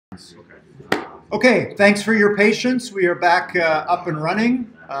Okay, thanks for your patience. We are back up and running.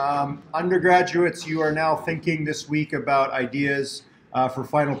 Undergraduates, you are now thinking this week about ideas for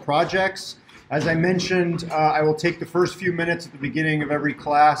final projects. As I mentioned, I will take the first few minutes at the beginning of every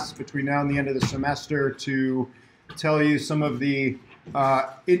class between now and the end of the semester to tell you some of the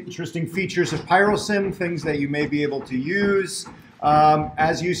interesting features of PyroSim, things that you may be able to use.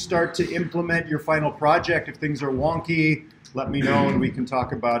 As you start to implement your final project, if things are wonky, let me know and we can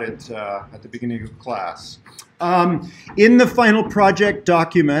talk about it at the beginning of class. In the final project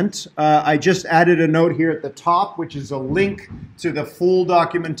document, I just added a note here at the top, which is a link to the full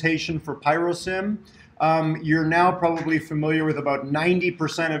documentation for PyroSim. You're now probably familiar with about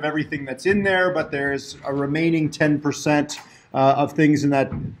 90% of everything that's in there, but there's a remaining 10% of things in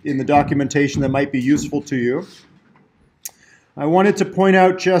the documentation that might be useful to you. I wanted to point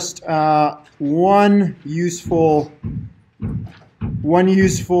out just one useful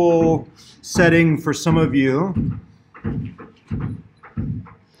setting for some of you.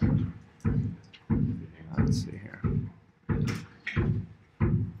 Let's see here.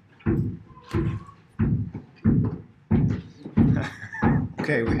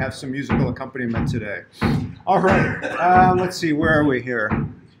 Okay, we have some musical accompaniment today. All right, let's see, where are we here?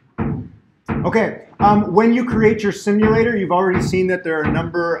 Okay, when you create your simulator, you've already seen that there are a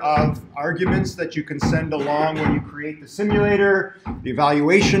number of arguments that you can send along when you create the simulator. The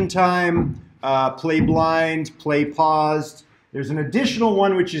evaluation time, play blind, play paused. There's an additional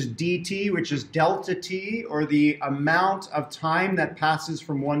one which is DT, which is delta T, or the amount of time that passes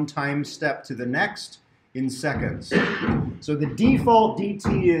from one time step to the next in seconds. So the default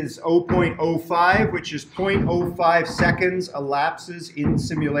DT is 0.05, which is 0.05 seconds elapses in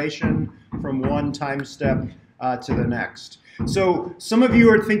simulation from one time step to the next. So some of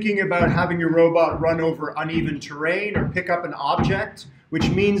you are thinking about having your robot run over uneven terrain or pick up an object, which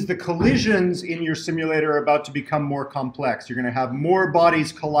means the collisions in your simulator are about to become more complex. You're going to have more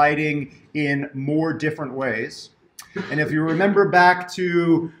bodies colliding in more different ways. And if you remember back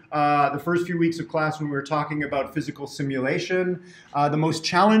to the first few weeks of class when we were talking about physical simulation, the most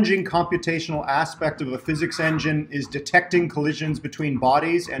challenging computational aspect of a physics engine is detecting collisions between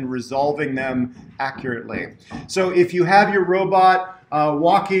bodies and resolving them accurately. So if you have your robot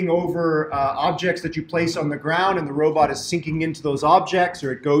walking over objects that you place on the ground and the robot is sinking into those objects,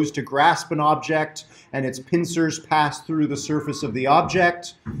 or it goes to grasp an object and its pincers pass through the surface of the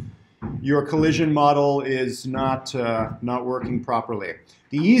object, your collision model is not working properly.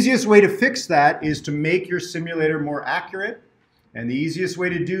 The easiest way to fix that is to make your simulator more accurate. And the easiest way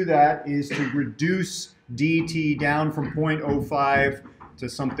to do that is to reduce DT down from 0.05 to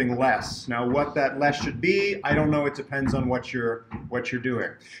something less. Now, what that less should be, I don't know. It depends on what you're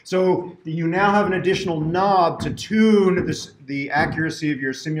doing. So you now have an additional knob to tune the accuracy of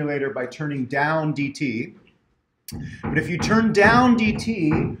your simulator by turning down DT. But if you turn down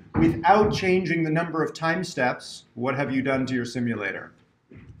DT without changing the number of time steps, what have you done to your simulator?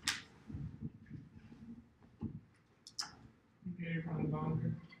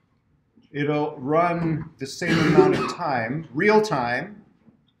 It'll run the same amount of time, real time.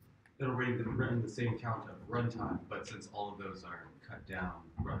 It'll run the same count of runtime, but since all of those are cut down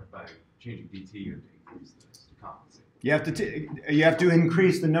by changing DT, you have to increase this to compensate. You have to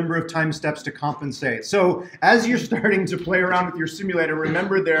increase the number of time steps to compensate. So as you're starting to play around with your simulator,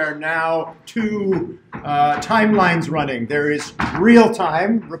 remember there are now two timelines running. There is real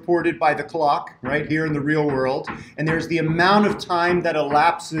time reported by the clock right here in the real world, and there's the amount of time that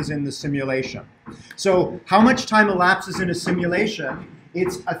elapses in the simulation. So how much time elapses in a simulation?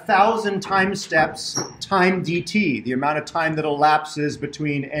 It's 1,000 time steps time dt, the amount of time that elapses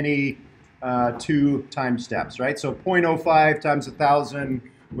between any two time steps, right? So 0.05 times 1,000,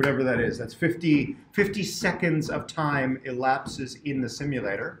 whatever that is, that's 50 seconds of time elapses in the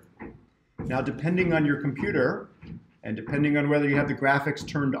simulator. Now, depending on your computer, and depending on whether you have the graphics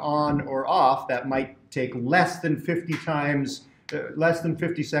turned on or off, that might take less than 50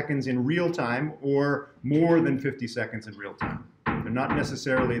 seconds in real time, or more than 50 seconds in real time. They're not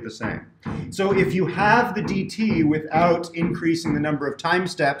necessarily the same. So if you have the DT without increasing the number of time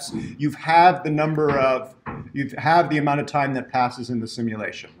steps, you have the amount of time that passes in the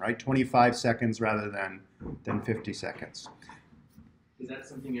simulation, right? 25 seconds rather than 50 seconds. Is that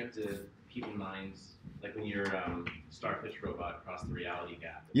something you have to keep in mind, like when your starfish robot crossed the reality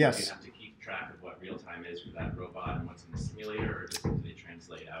gap? Yes. Do you have to keep track of what real time is for that robot and what's in the simulator, or do they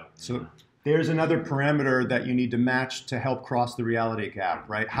translate out? So there's another parameter that you need to match to help cross the reality gap,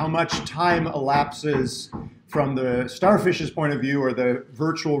 right? How much time elapses from the starfish's point of view, or the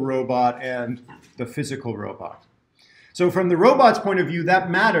virtual robot and the physical robot? So from the robot's point of view, that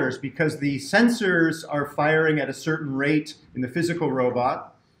matters because the sensors are firing at a certain rate in the physical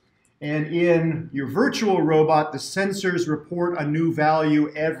robot. And in your virtual robot, the sensors report a new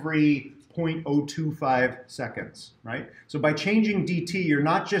value every 0.025 seconds, right? So by changing DT, you're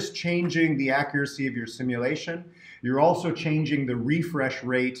not just changing the accuracy of your simulation, you're also changing the refresh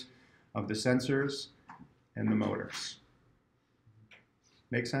rate of the sensors and the motors.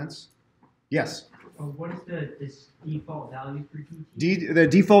 Make sense? Yes? What is this default value for DT? The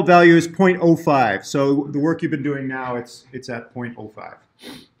default value is 0.05. So the work you've been doing now, it's at 0.05. You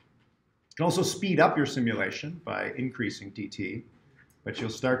can also speed up your simulation by increasing DT, but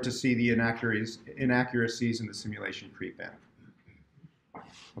you'll start to see the inaccuracies in the simulation creep in.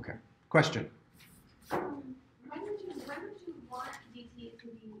 Okay, question? When would you want DT to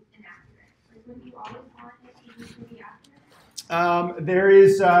be inaccurate? Like, would you always want DT to be accurate? There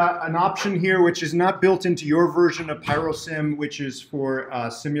is an option here which is not built into your version of PyroSim, which is for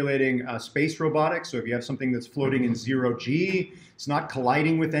simulating space robotics. So if you have something that's floating in 0G, it's not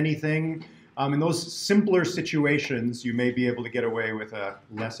colliding with anything. In those simpler situations, you may be able to get away with a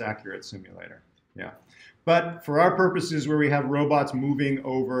less accurate simulator. Yeah. But for our purposes, where we have robots moving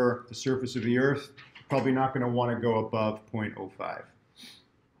over the surface of the Earth, probably not going to want to go above 0.05.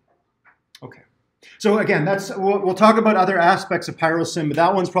 Okay. So again, we'll talk about other aspects of PyroSim, but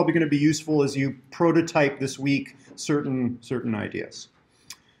that one's probably going to be useful as you prototype this week certain ideas.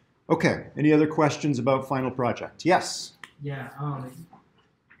 Okay. Any other questions about final project? Yes. Yeah.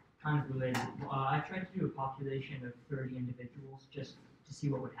 Kind of related. I tried to do a population of 30 individuals just to see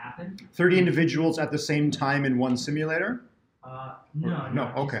what would happen. 30 individuals at the same time in one simulator?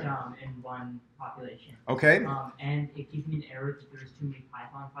 No, okay. Just in one population. Okay. And it gives me an error that there's too many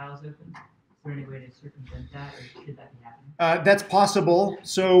Python files open. Is there any way to circumvent that, or should that be happening? That's possible.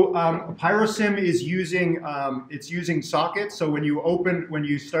 So PyroSim is using sockets. So when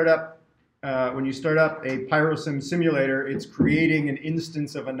you start up a PyroSim simulator, it's creating an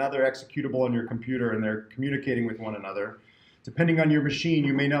instance of another executable on your computer, and they're communicating with one another. Depending on your machine,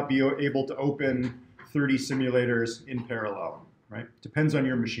 you may not be able to open 30 simulators in parallel, right? Depends on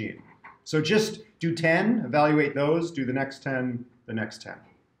your machine. So just do 10, evaluate those, do the next 10, the next 10.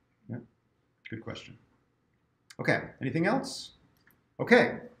 Yeah, good question. Okay, anything else?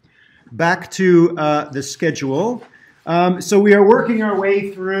 Okay, back to the schedule. So we are working our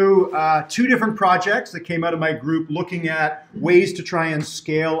way through 2 different projects that came out of my group looking at ways to try and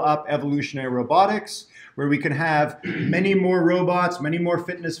scale up evolutionary robotics, where we can have many more robots, many more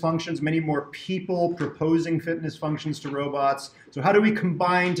fitness functions, many more people proposing fitness functions to robots. So how do we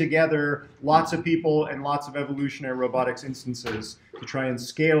combine together lots of people and lots of evolutionary robotics instances to try and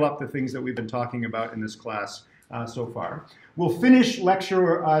scale up the things that we've been talking about in this class so far? We'll finish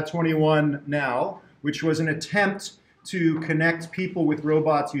lecture 21 now, which was an attempt to connect people with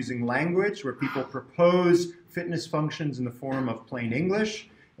robots using language, where people propose fitness functions in the form of plain English,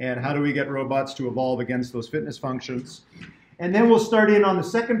 and how do we get robots to evolve against those fitness functions. And then we'll start in on the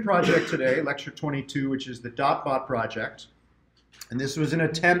second project today, lecture 22, which is the DotBot project. And this was an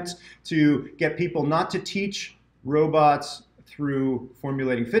attempt to get people not to teach robots through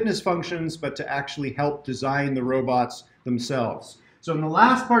formulating fitness functions, but to actually help design the robots themselves. So in the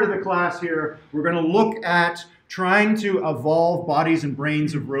last part of the class here, we're going to look at trying to evolve bodies and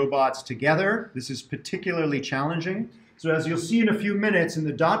brains of robots together. This is particularly challenging. So as you'll see in a few minutes, in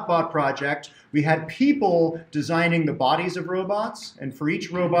the DotBot project, we had people designing the bodies of robots, and for each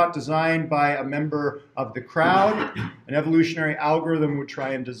robot designed by a member of the crowd, an evolutionary algorithm would try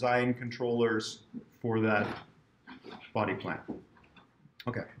and design controllers for that body plan.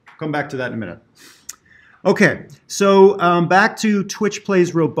 Okay, come back to that in a minute. Okay, so back to Twitch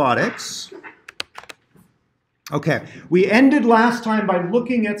Plays Robotics. Okay, we ended last time by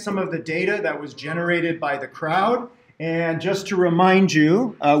looking at some of the data that was generated by the crowd. And just to remind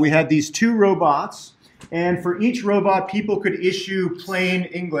you, we had these 2 robots. And for each robot, people could issue plain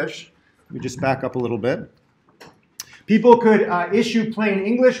English. Let me just back up a little bit. People could issue plain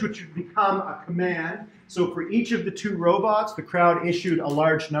English, which would become a command. So for each of the 2 robots, the crowd issued a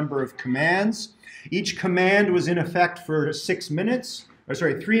large number of commands. Each command was in effect for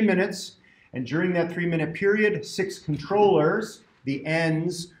 3 minutes. And during that 3-minute period, 6 controllers, the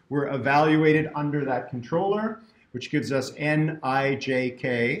ends, were evaluated under that controller, which gives us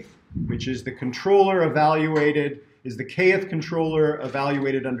NIJK, which is the controller evaluated, is the kth controller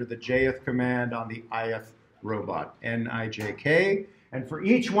evaluated under the jth command on the ith robot, NIJK. And for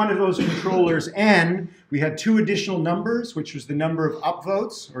each one of those controllers, N, we had 2 additional numbers, which was the number of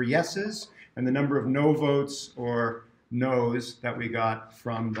upvotes, or yeses, and the number of no votes, or no's, that we got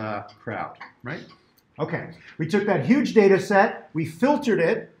from the crowd, right? Okay, we took that huge data set, we filtered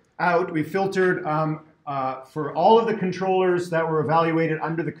it out, we filtered for all of the controllers that were evaluated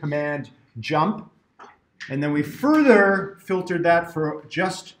under the command jump, and then we further filtered that for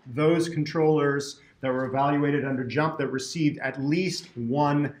just those controllers that were evaluated under jump that received at least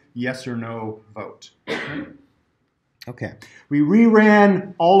one yes or no vote. Okay, we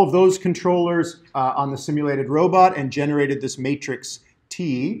reran all of those controllers on the simulated robot and generated this matrix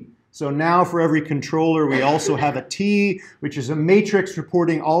T. So now for every controller, we also have a T, which is a matrix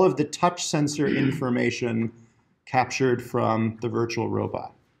reporting all of the touch sensor information captured from the virtual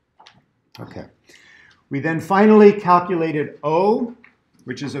robot. Okay. We then finally calculated O,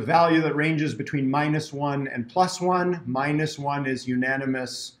 which is a value that ranges between -1 and +1. -1 is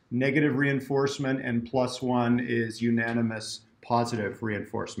unanimous negative reinforcement, and +1 is unanimous positive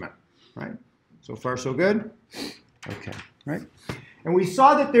reinforcement. Right? So far, so good? Okay. Right? And we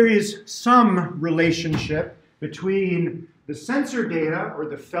saw that there is some relationship between the sensor data, or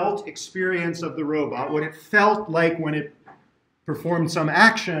the felt experience of the robot, what it felt like when it performed some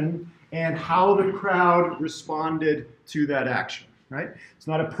action, and how the crowd responded to that action. Right? It's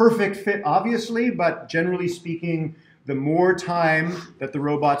not a perfect fit, obviously, but generally speaking, the more time that the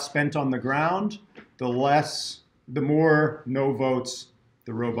robot spent on the ground, the more no votes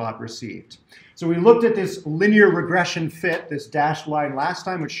the robot received. So we looked at this linear regression fit, this dashed line last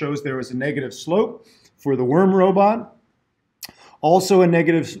time, which shows there was a negative slope for the worm robot. Also a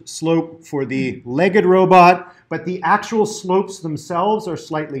negative slope for the legged robot, but the actual slopes themselves are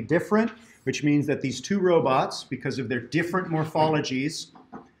slightly different, which means that these two robots, because of their different morphologies,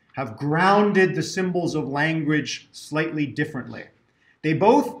 have grounded the symbols of language slightly differently. They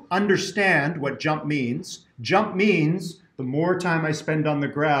both understand what jump means. Jump means the more time I spend on the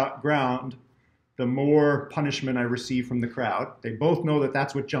ground, the more punishment I receive from the crowd. They both know that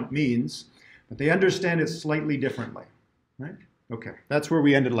that's what jump means, but they understand it slightly differently. Right? Okay, that's where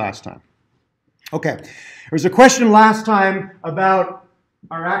we ended last time. Okay, there was a question last time about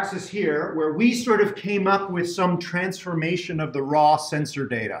our axis here, where we sort of came up with some transformation of the raw sensor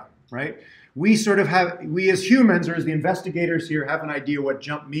data, right? We as humans, or as the investigators here, have an idea what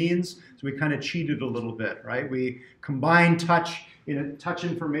jump means, so we kind of cheated a little bit, right? We combined touch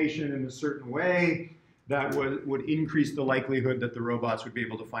information in a certain way that would increase the likelihood that the robots would be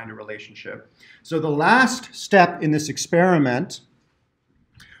able to find a relationship. So the last step in this experiment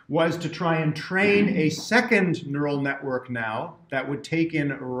was to try and train a second neural network now that would take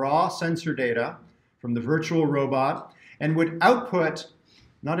in raw sensor data from the virtual robot and would output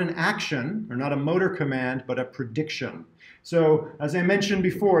not an action or not a motor command, but a prediction. So as I mentioned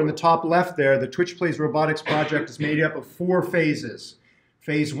before, in the top left there, the Twitch Plays Robotics project is made up of 4 phases.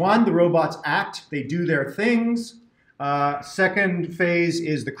 Phase 1, the robots act, they do their things. Second phase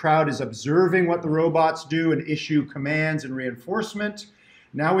is the crowd is observing what the robots do and issue commands and reinforcement.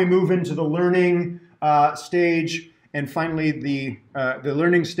 Now we move into the learning stage, and finally the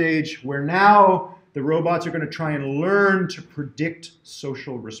learning stage where now the robots are going to try and learn to predict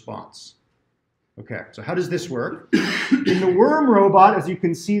social response. Okay, so how does this work? In the worm robot, as you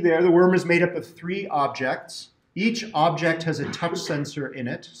can see there, the worm is made up of 3 objects. Each object has a touch sensor in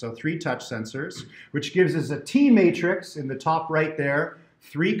it, so 3 touch sensors, which gives us a T matrix in the top right there,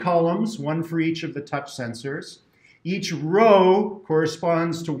 3 columns, 1 for each of the touch sensors. Each row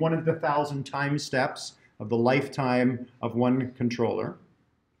corresponds to 1 of the 1,000 time steps of the lifetime of one controller.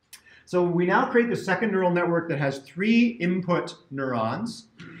 So we now create the second neural network that has 3 input neurons.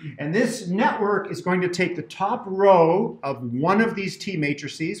 And this network is going to take the top row of one of these T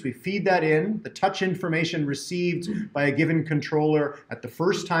matrices. We feed that in, the touch information received by a given controller at the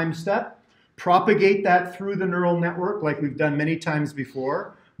first time step, propagate that through the neural network like we've done many times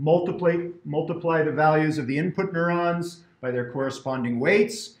before, multiply the values of the input neurons by their corresponding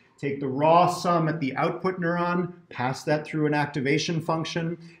weights, take the raw sum at the output neuron, pass that through an activation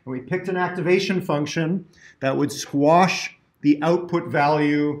function, and we picked an activation function that would squash the output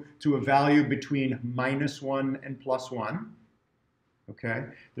value to a value between -1 and +1. Okay.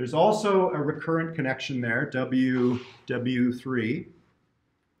 There's also a recurrent connection there, W3.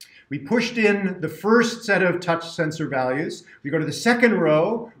 We pushed in the first set of touch sensor values. We go to the second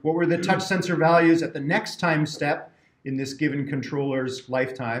row. What were the touch sensor values at the next time step in this given controller's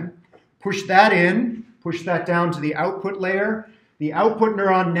lifetime? Push that in, push that down to the output layer. The output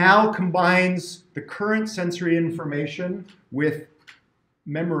neuron now combines the current sensory information with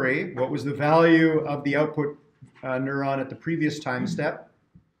memory. What was the value of the output neuron at the previous time step?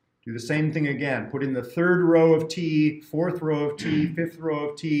 Do the same thing again. Put in the third row of T, fourth row of T, fifth row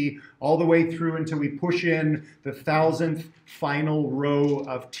of T, all the way through until we push in the 1,000th final row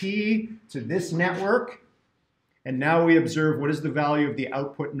of T to this network. And now we observe what is the value of the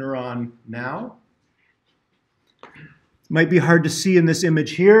output neuron now. Might be hard to see in this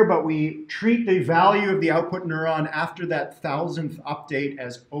image here, but we treat the value of the output neuron after that 1,000th update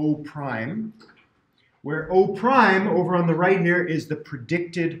as O prime, where O prime over on the right here is the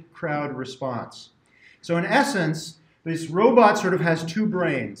predicted crowd response. So in essence, this robot sort of has two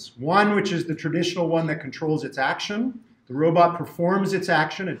brains. One, which is the traditional one that controls its action. The robot performs its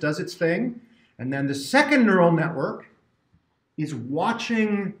action, it does its thing. And then the second neural network is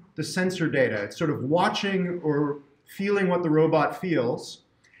watching the sensor data. It's sort of watching or feeling what the robot feels.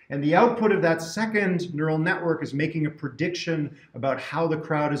 And the output of that second neural network is making a prediction about how the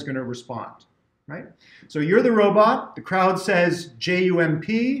crowd is going to respond. Right? So you're the robot, the crowd says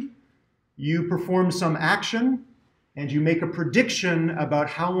JUMP, you perform some action, and you make a prediction about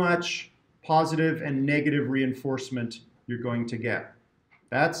how much positive and negative reinforcement you're going to get.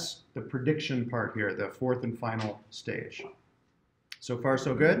 That's the prediction part here, the fourth and final stage. So far,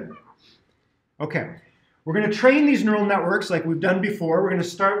 so good? Okay, we're going to train these neural networks like we've done before. We're going to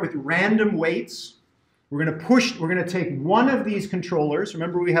start with random weights. We're going to take one of these controllers.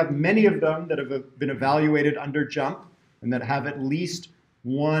 Remember, we have many of them that have been evaluated under JUMP and that have at least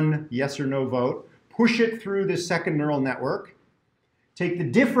one yes or no vote. Push it through this second neural network. Take the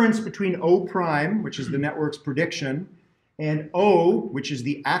difference between O prime, which is the network's prediction, and O, which is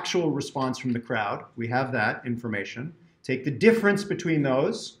the actual response from the crowd. We have that information. Take the difference between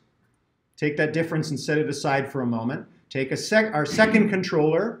those. Take that difference and set it aside for a moment. Take our second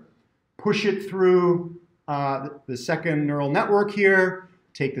controller, push it through the second neural network here,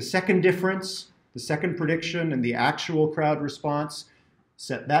 take the second difference, the second prediction, and the actual crowd response,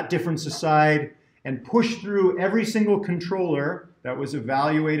 set that difference aside, and push through every single controller that was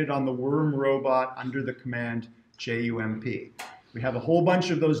evaluated on the worm robot under the command JUMP. We have a whole bunch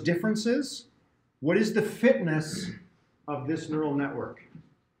of those differences. What is the fitness of this neural network?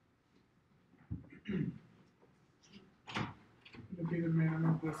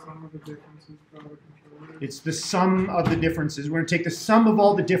 It's the sum of the differences. We're going to take the sum of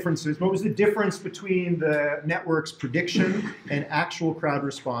all the differences. What was the difference between the network's prediction and actual crowd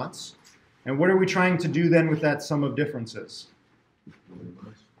response? And what are we trying to do then with that sum of differences?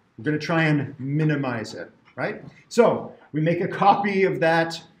 We're going to try and minimize it, right? So we make a copy of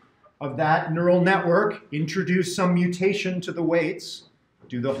that neural network, introduce some mutation to the weights,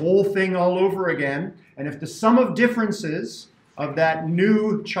 do the whole thing all over again, and if the sum of differences of that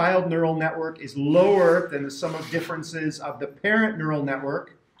new child neural network is lower than the sum of differences of the parent neural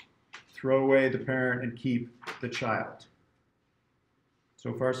network, throw away the parent and keep the child.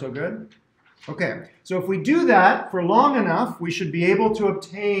 So far, so good? Okay, so if we do that for long enough, we should be able to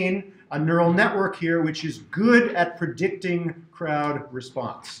obtain a neural network here which is good at predicting crowd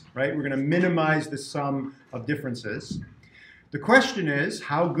response, right? We're going to minimize the sum of differences. The question is,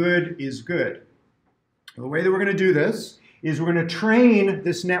 how good is good? Well, the way that we're going to do this is we're going to train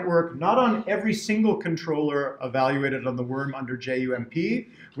this network not on every single controller evaluated on the worm under JUMP.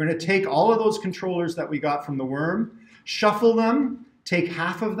 We're going to take all of those controllers that we got from the worm, shuffle them, take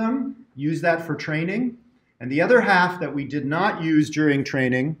half of them, use that for training, and the other half that we did not use during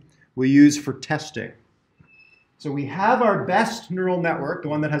training, we use for testing. So we have our best neural network, the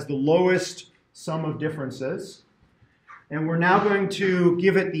one that has the lowest sum of differences, and we're now going to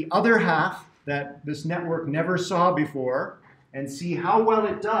give it the other half that this network never saw before and see how well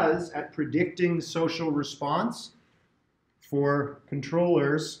it does at predicting social response for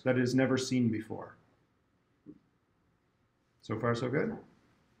controllers that it has never seen before. So far, so good?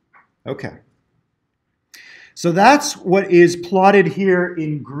 Okay. So that's what is plotted here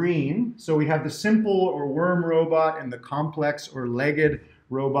in green. So we have the simple or worm robot and the complex or legged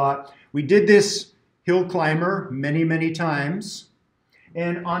robot. We did this hill climber many, many times.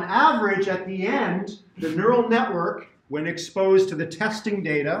 And on average, at the end, the neural network, when exposed to the testing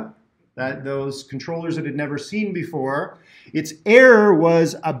data, those controllers it had never seen before, its error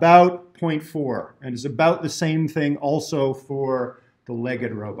was about 0.4, and is about the same thing also for the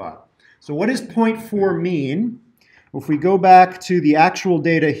legged robot. So what does 0.4 mean? Well, if we go back to the actual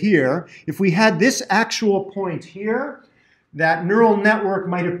data here, if we had this actual point here, that neural network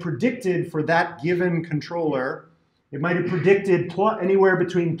might have predicted for that given controller, it might have predicted anywhere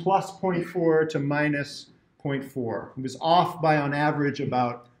between plus 0.4 to minus 0.4. It was off by, on average,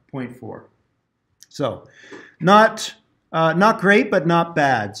 about 0.4. So not great, but not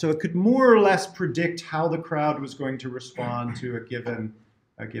bad. So it could more or less predict how the crowd was going to respond to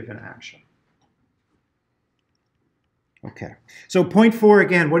a a given action. Okay, so point 4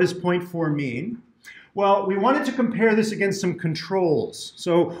 again, what does point 4 mean? Well, we wanted to compare this against some controls.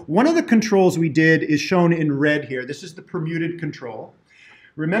 So one of the controls we did is shown in red here. This is the permuted control.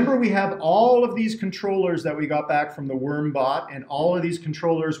 Remember, we have all of these controllers that we got back from the worm bot and all of these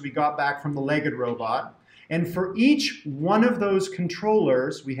controllers we got back from the legged robot. And for each one of those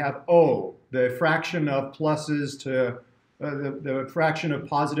controllers, we have O, the fraction of pluses to, the fraction of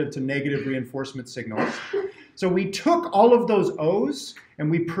positive to negative reinforcement signals. So we took all of those O's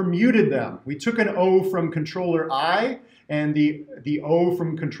and we permuted them. We took an O from controller I and the O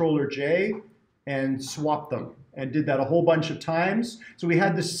from controller J and swapped them and did that a whole bunch of times. So we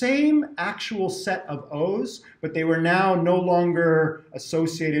had the same actual set of O's, but they were now no longer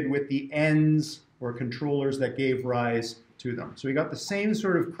associated with the N's or controllers that gave rise to them. So we got the same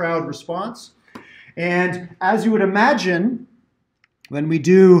sort of crowd response. And as you would imagine, when we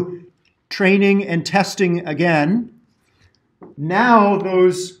do training and testing again, now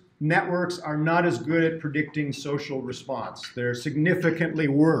those networks are not as good at predicting social response. They're significantly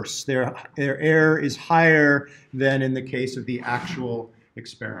worse. Their error is higher than in the case of the actual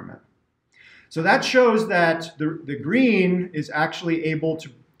experiment. So that shows that the green is actually able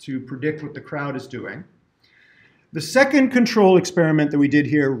to predict what the crowd is doing. The second control experiment that we did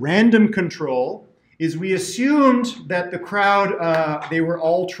here, random control, is we assumed that the crowd, they were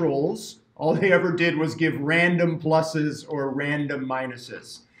all trolls. All they ever did was give random pluses or random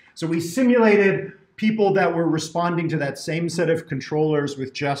minuses. So we simulated people that were responding to that same set of controllers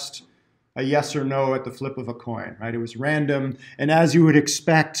with just a yes or no at the flip of a coin, right? It was random, and as you would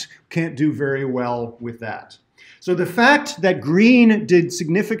expect, can't do very well with that. So the fact that green did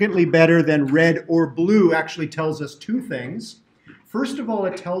significantly better than red or blue actually tells us two things. First of all,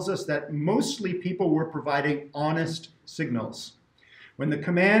 it tells us that mostly people were providing honest signals. When the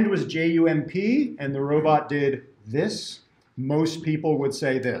command was JUMP and the robot did this, most people would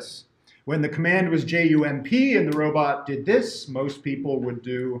say this. When the command was JUMP and the robot did this, most people would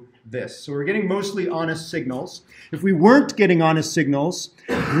do this. So we're getting mostly honest signals. If we weren't getting honest signals,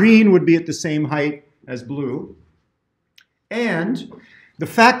 green would be at the same height as blue. And the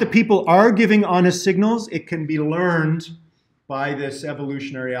fact that people are giving honest signals, it can be learned by this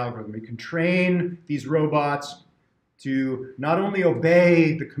evolutionary algorithm. We can train these robots to not only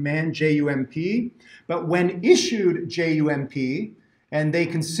obey the command JUMP, but when issued JUMP and they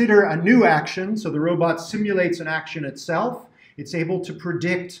consider a new action, so the robot simulates an action itself, it's able to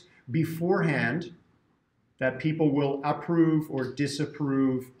predict beforehand that people will approve or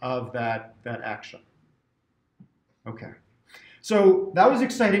disapprove of that action. Okay. So that was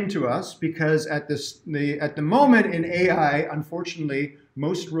exciting to us because at the moment in AI, unfortunately,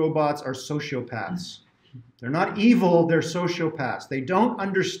 most robots are sociopaths. They're not evil, they're sociopaths. They don't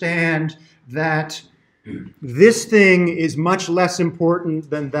understand that this thing is much less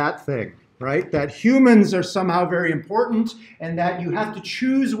important than that thing, right? That humans are somehow very important and that you have to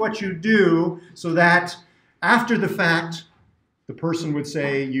choose what you do so that after the fact, the person would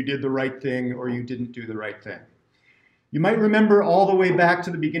say you did the right thing or you didn't do the right thing. You might remember all the way back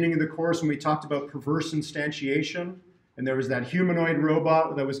to the beginning of the course when we talked about perverse instantiation, and there was that humanoid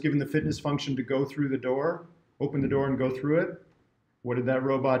robot that was given the fitness function to go through the door, open the door and go through it. What did that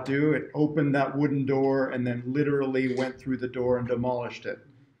robot do? It opened that wooden door and then literally went through the door and demolished it.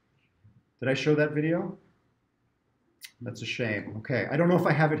 Did I show that video? That's a shame. Okay, I don't know if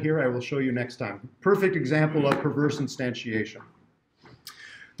I have it here. I will show you next time. Perfect example of perverse instantiation.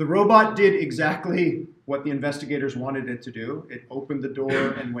 The robot did exactly what the investigators wanted it to do. It opened the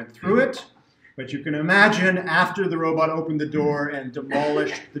door and went through it. But you can imagine after the robot opened the door and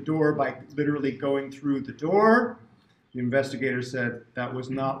demolished the door by literally going through the door, the investigator said, that was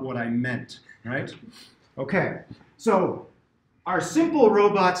not what I meant, right? Okay, so our simple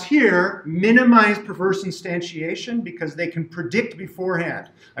robots here minimize perverse instantiation because they can predict beforehand.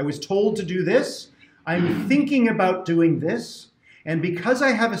 I was told to do this. I'm thinking about doing this. And because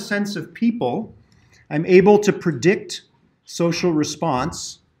I have a sense of people, I'm able to predict social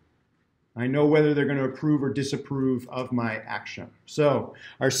response. I know whether they're going to approve or disapprove of my action. So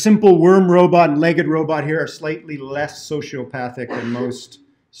our simple worm robot and legged robot here are slightly less sociopathic than most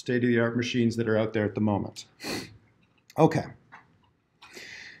state-of-the-art machines that are out there at the moment. Okay.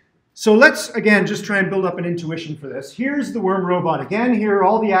 So let's, again, just try and build up an intuition for this. Here's the worm robot again. Here are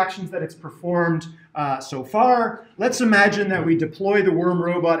all the actions that it's performed so far. Let's imagine that we deploy the worm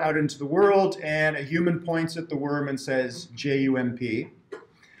robot out into the world and a human points at the worm and says JUMP.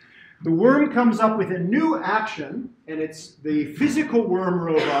 The worm comes up with a new action, and it's the physical worm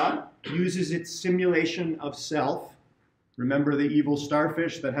robot uses its simulation of self, Remember the evil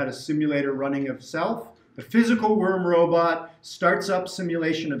starfish that had a simulator running of self? The physical worm robot starts up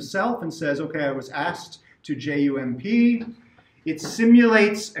simulation of self and says, okay, I was asked to JUMP. It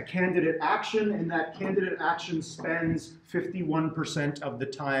simulates a candidate action, and that candidate action spends 51% of the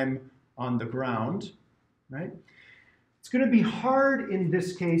time on the ground, right? It's going to be hard in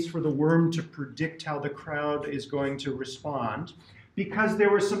this case for the worm to predict how the crowd is going to respond, because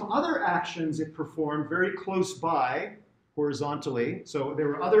there were some other actions it performed very close by, horizontally. So there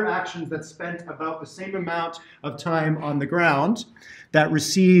were other actions that spent about the same amount of time on the ground that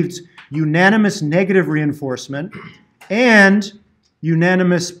received unanimous negative reinforcement and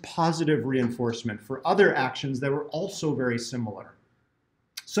unanimous positive reinforcement for other actions that were also very similar.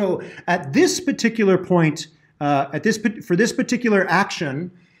 So at this particular point, for this particular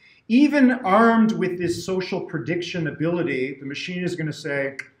action, even armed with this social prediction ability, the machine is going to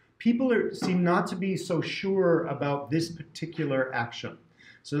say, people seem not to be so sure about this particular action.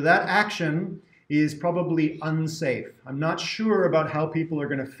 So that action is probably unsafe. I'm not sure about how people are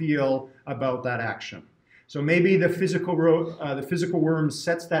going to feel about that action. So maybe the physical worm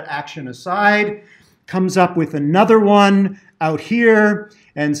sets that action aside, comes up with another one out here,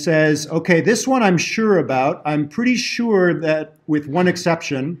 and says, okay, this one I'm sure about. I'm pretty sure that, with one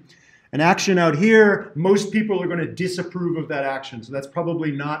exception, an action out here, most people are going to disapprove of that action. So that's probably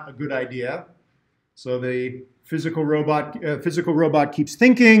not a good idea. So the physical robot keeps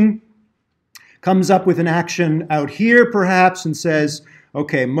thinking, comes up with an action out here perhaps, and says,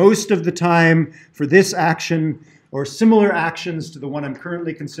 okay, most of the time for this action or similar actions to the one I'm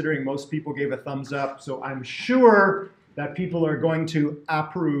currently considering, most people gave a thumbs up. So I'm sure that people are going to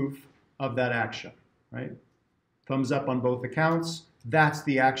approve of that action, right? Thumbs up on both accounts. That's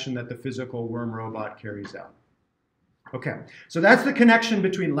the action that the physical worm robot carries out. Okay, so that's the connection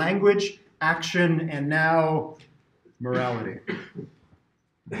between language, action, and now morality.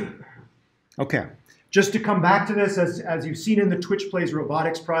 Okay, just to come back to this, as you've seen in the Twitch Plays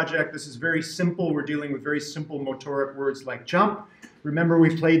Robotics project, this is very simple. We're dealing with very simple motoric words like jump. Remember,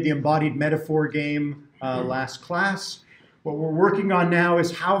 we played the embodied metaphor game last class. What we're working on now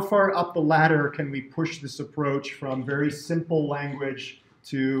is how far up the ladder can we push this approach from very simple language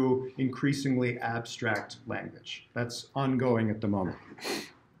to increasingly abstract language. That's ongoing at the moment.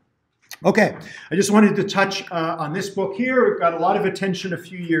 Okay, I just wanted to touch on this book here. It got a lot of attention a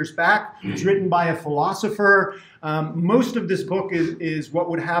few years back. It's written by a philosopher. Most of this book is what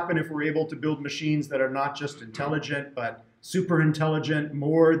would happen if we're able to build machines that are not just intelligent, but super intelligent,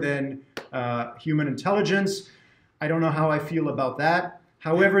 more than human intelligence. I don't know how I feel about that.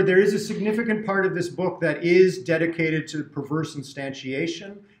 However, there is a significant part of this book that is dedicated to perverse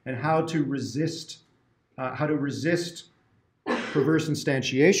instantiation and how to resist perverse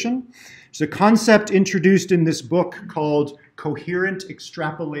instantiation. There's a concept introduced in this book called coherent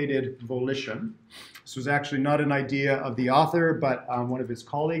extrapolated volition. This was actually not an idea of the author, but one of his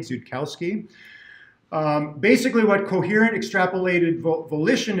colleagues, Yudkowsky. Basically, what coherent extrapolated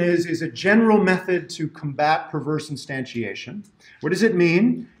volition is a general method to combat perverse instantiation. What does it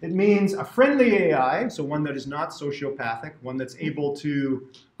mean? It means a friendly AI, so one that is not sociopathic, one that's able to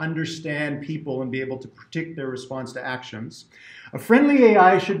understand people and be able to predict their response to actions. A friendly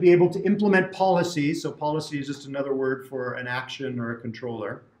AI should be able to implement policies, so policy is just another word for an action or a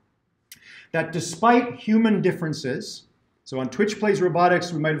controller, that despite human differences, so on Twitch Plays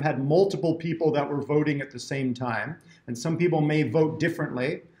Robotics, we might have had multiple people that were voting at the same time, and some people may vote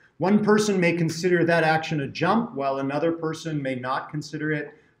differently. One person may consider that action a jump, while another person may not consider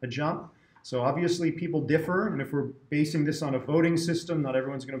it a jump. So obviously people differ, and if we're basing this on a voting system, not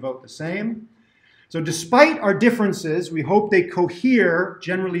everyone's going to vote the same. So despite our differences, we hope they cohere,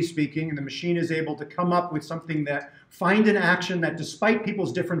 generally speaking, and the machine is able to come up with something that find an action that, despite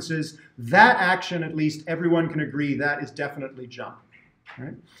people's differences, that action, at least everyone can agree, that is definitely jump.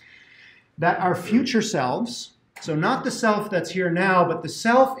 Right? That our future selves, so not the self that's here now, but the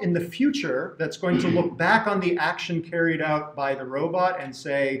self in the future that's going to look back on the action carried out by the robot and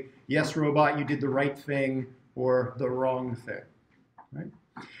say, yes, robot, you did the right thing or the wrong thing. Right?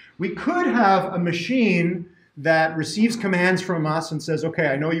 We could have a machine that receives commands from us and says, okay,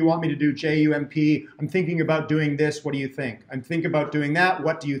 I know you want me to do JUMP. I'm thinking about doing this. What do you think? I'm thinking about doing that.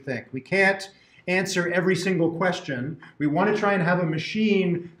 What do you think? We can't answer every single question. We want to try and have a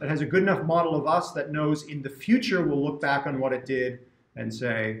machine that has a good enough model of us that knows in the future we'll look back on what it did and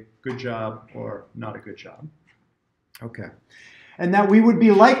say, good job or not a good job. Okay. And that we would be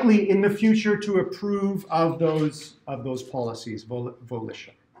likely in the future to approve of those policies,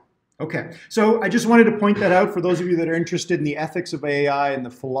 volition. Okay, so I just wanted to point that out for those of you that are interested in the ethics of AI and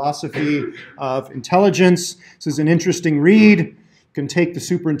the philosophy of intelligence. This is an interesting read. You can take the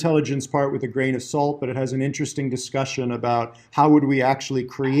superintelligence part with a grain of salt, but it has an interesting discussion about how would we actually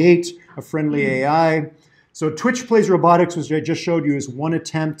create a friendly AI. So Twitch Plays Robotics, which I just showed you, is one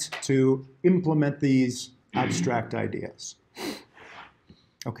attempt to implement these abstract ideas.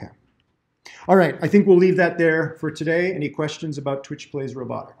 Okay. All right, I think we'll leave that there for today. Any questions about Twitch Plays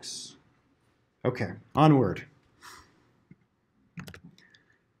Robotics? Okay, onward.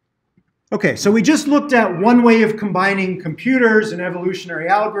 Okay, so we just looked at one way of combining computers and evolutionary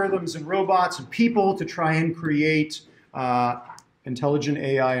algorithms and robots and people to try and create intelligent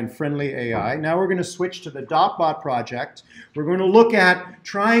AI and friendly AI. Now we're going to switch to the DotBot project. We're going to look at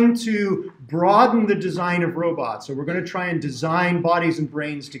trying to broaden the design of robots. So we're going to try and design bodies and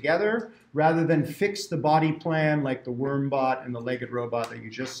brains together rather than fix the body plan like the WormBot and the legged robot that you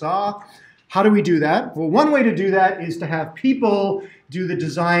just saw. How do we do that? Well, one way to do that is to have people do the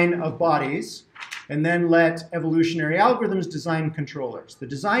design of bodies and then let evolutionary algorithms design controllers. The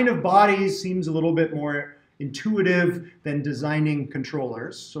design of bodies seems a little bit more intuitive than designing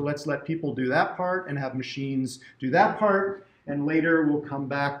controllers. So let's let people do that part and have machines do that part. And later we'll come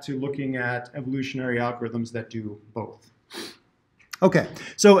back to looking at evolutionary algorithms that do both. Okay,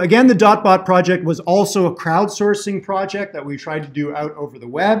 so again, the DotBot project was also a crowdsourcing project that we tried to do out over the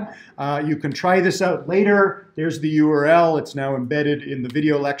web. You can try this out later. There's the URL. It's now embedded in the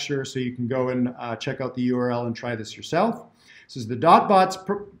video lecture, so you can go and check out the URL and try this yourself. This is the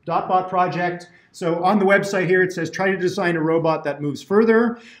DotBot project. So on the website here, it says, try to design a robot that moves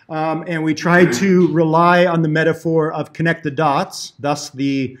further. And we tried to rely on the metaphor of connect the dots, thus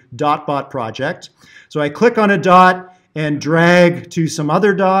the DotBot project. So I click on a dot and drag to some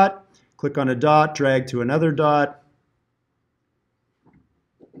other dot, click on a dot, drag to another dot.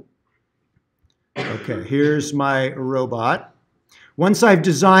 Okay, here's my robot. Once I've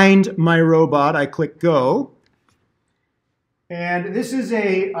designed my robot, I click go. And this is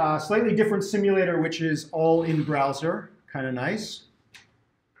a slightly different simulator, which is all in browser, kind of nice.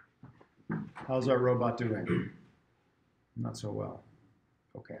 How's our robot doing? Not so well.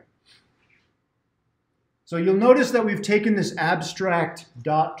 Okay. So you'll notice that we've taken this abstract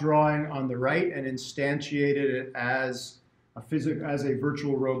dot drawing on the right and instantiated it as a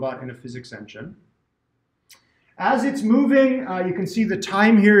virtual robot in a physics engine. As it's moving, you can see the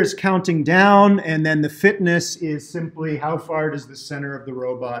time here is counting down, and then the fitness is simply how far does the center of the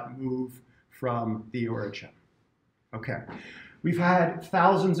robot move from the origin. Okay. We've had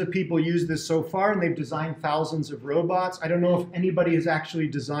thousands of people use this so far, and they've designed thousands of robots. I don't know if anybody has actually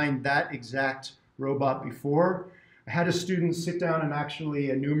designed that exact robot before. I had a student sit down and actually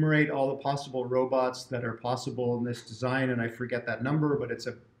enumerate all the possible robots that are possible in this design, and I forget that number, but it's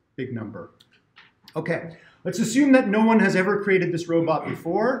a big number. Okay, let's assume that no one has ever created this robot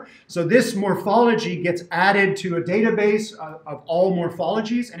before. So this morphology gets added to a database of all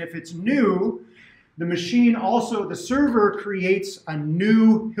morphologies, and if it's new, the machine also, the server creates a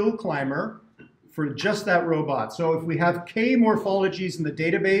new hill climber for just that robot. So if we have K morphologies in the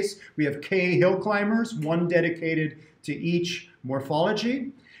database, we have K hill climbers, one dedicated to each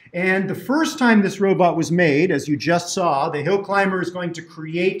morphology. And the first time this robot was made, as you just saw, the hill climber is going to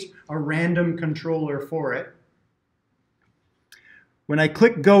create a random controller for it. When I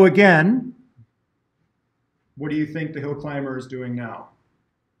click go again, what do you think the hill climber is doing now?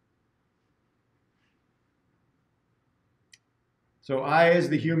 So I, as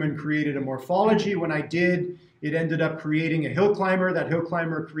the human, created a morphology. When I did, it ended up creating a hill climber. That hill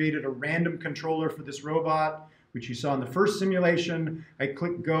climber created a random controller for this robot, which you saw in the first simulation. I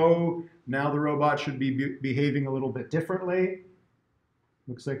click go. Now the robot should be behaving a little bit differently.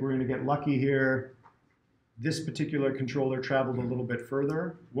 Looks like we're going to get lucky here. This particular controller traveled a little bit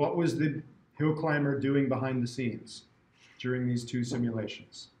further. What was the hill climber doing behind the scenes during these two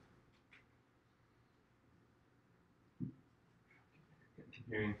simulations?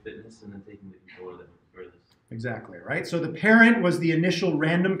 Comparing fitness and then taking the controller that went furthest. Exactly, right? So the parent was the initial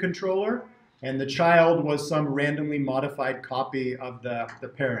random controller, and the child was some randomly modified copy of the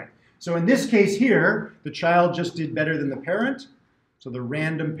parent. So in this case here, the child just did better than the parent. So the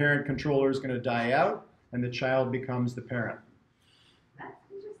random parent controller is going to die out, and the child becomes the parent. That's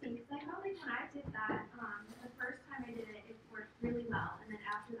interesting, because I felt like when I did that, the first time I did it, it worked really well, and then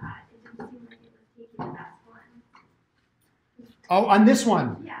after that, it didn't seem like it was taking the best one. Oh, on this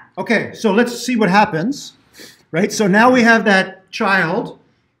one? Yeah. Okay, so let's see what happens, right? So now we have that child.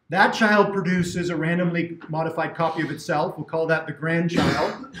 That child produces a randomly modified copy of itself. We'll call that the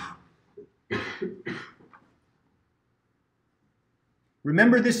grandchild.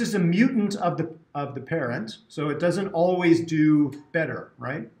 Remember, this is a mutant of the parent, so it doesn't always do better,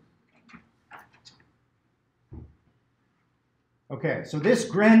 right? Okay, so this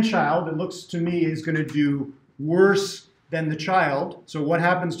grandchild, it looks to me, is going to do worse than the child. So what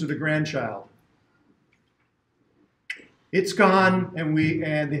happens to the grandchild? It's gone, and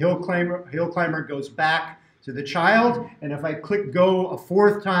the hill climber goes back to the child, and if I click go a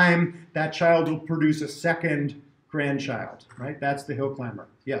fourth time, that child will produce a second grandchild, right? That's the hill climber.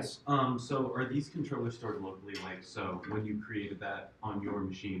 Yes? So are these controllers stored locally? Like, so when you created that on your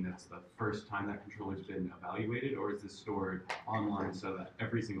machine, that's the first time that controller's been evaluated, or is this stored online so that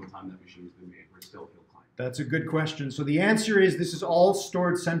every single time that machine's been made, we're still hill climbing? That's a good question. So the answer is this is all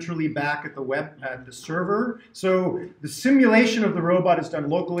stored centrally back at the server. So the simulation of the robot is done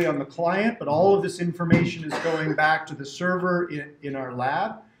locally on the client, but all of this information is going back to the server in our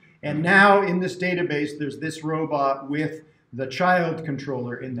lab. And now in this database, there's this robot with the child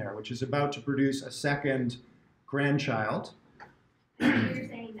controller in there, which is about to produce a second grandchild. So you're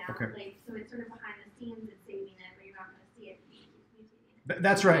saying now, Okay. like, so it's sort of behind the scenes, it's saving it, but you're not going to see it mutating it.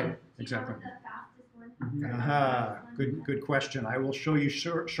 That's right, Do you exactly. know what the fastest one? Aha, good question. I will show you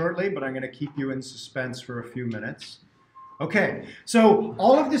shortly, but I'm going to keep you in suspense for a few minutes. Okay, so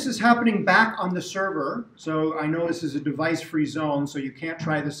all of this is happening back on the server. So I know this is a device-free zone, so you can't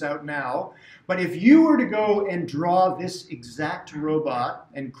try this out now. But if you were to go and draw this exact robot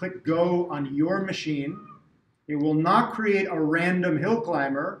and click go on your machine, it will not create a random hill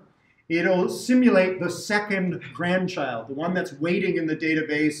climber. It'll simulate the second grandchild, the one that's waiting in the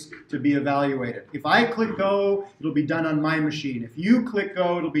database to be evaluated. If I click go, it'll be done on my machine. If you click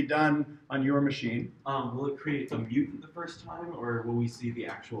go, it'll be done on your machine. Will it create a mutant the first time, or will we see the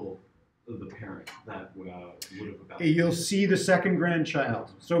the parent that would have evaluated? You'll see the second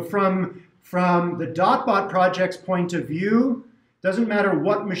grandchild. So from the DotBot project's point of view, doesn't matter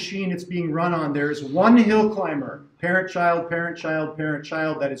what machine it's being run on, there is one hill climber, parent, child, parent, child, parent,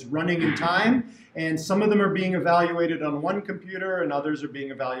 child, that is running in time, and some of them are being evaluated on one computer and others are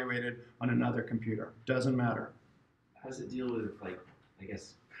being evaluated on another computer. Doesn't matter. How does it deal with, like, I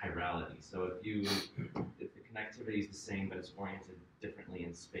guess, chirality? So if the connectivity is the same but it's oriented differently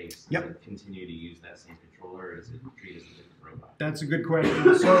in space, does it continue to use that same controller, or is it treated as a different robot? That's a good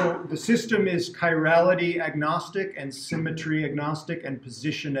question. So the system is chirality agnostic and symmetry agnostic and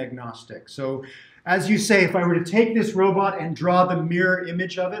position agnostic. So as you say, if I were to take this robot and draw the mirror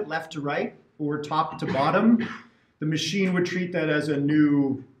image of it left to right or top to bottom, the machine would treat that as a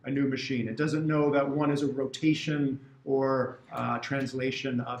new machine. It doesn't know that one is a rotation or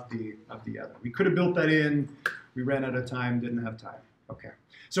translation of the other. We could have built that in. We ran out of time, didn't have time. Okay.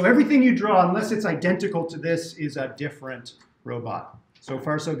 So everything you draw, unless it's identical to this, is a different robot. So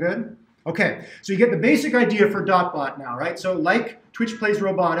far, so good? Okay, so you get the basic idea for DotBot now, right? So like Twitch Plays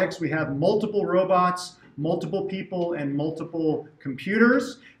Robotics, we have multiple robots, multiple people, and multiple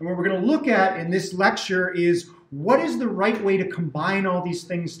computers. And what we're going to look at in this lecture is what is the right way to combine all these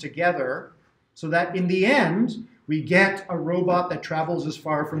things together so that in the end, we get a robot that travels as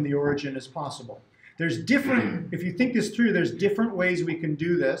far from the origin as possible. There's different, if you think this through, there's different ways we can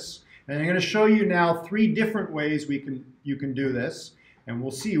do this. And I'm going to show you now 3 different ways you can do this. And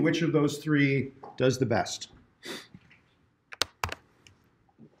we'll see which of those 3 does the best.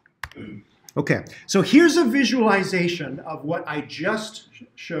 Okay, so here's a visualization of what I just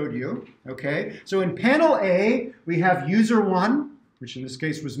showed you. Okay, so in panel A, we have user 1, which in this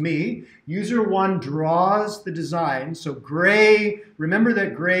case was me. User 1 draws the design. So gray, remember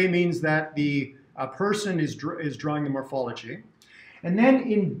that gray means that the person is drawing the morphology. And then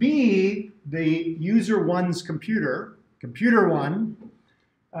in B, the user 1's computer 1,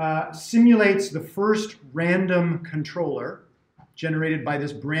 simulates the first random controller generated by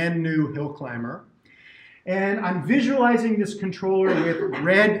this brand new hill climber. And I'm visualizing this controller with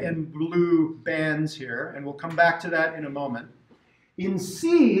red and blue bands here, and we'll come back to that in a moment. In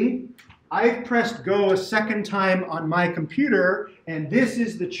C, I've pressed go a second time on my computer, and this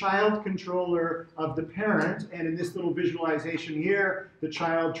is the child controller of the parent. And in this little visualization here, the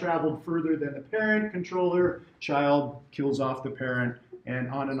child traveled further than the parent controller, child kills off the parent, and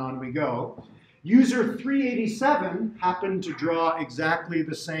on we go. User 387 happened to draw exactly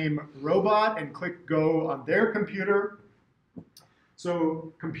the same robot and click go on their computer.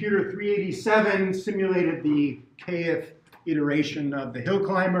 So computer 387 simulated the kth iteration of the hill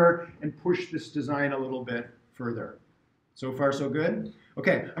climber and push this design a little bit further. So far, so good?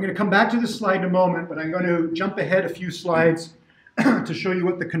 Okay, I'm going to come back to this slide in a moment, but I'm going to jump ahead a few slides to show you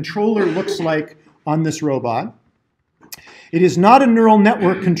what the controller looks like on this robot. It is not a neural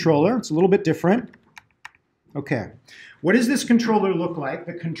network controller. It's a little bit different. Okay. What does this controller look like?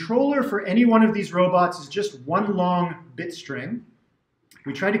 The controller for any one of these robots is just one long bit string.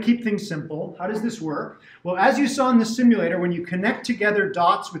 We try to keep things simple. How does this work? Well, as you saw in the simulator, when you connect together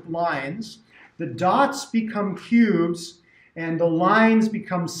dots with lines, the dots become cubes and the lines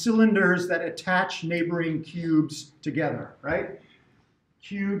become cylinders that attach neighboring cubes together, right?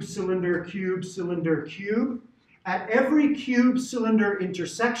 Cube, cylinder, cube, cylinder, cube. At every cube-cylinder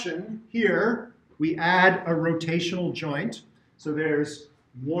intersection here, we add a rotational joint. So there's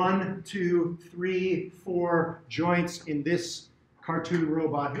 1, 2, 3, 4 joints in this cartoon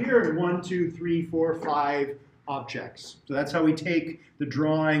robot here, and 1, 2, 3, 4, 5 objects. So that's how we take the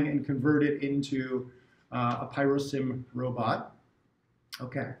drawing and convert it into a pyrosim robot.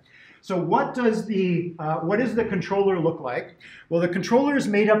 Okay. So what does the controller look like? Well, the controller is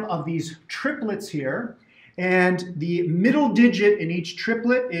made up of these triplets here, and the middle digit in each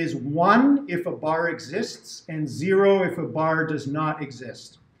triplet is 1 if a bar exists and 0 if a bar does not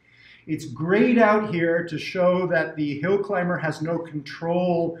exist. It's grayed out here to show that the hill climber has no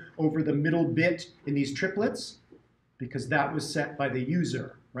control over the middle bit in these triplets because that was set by the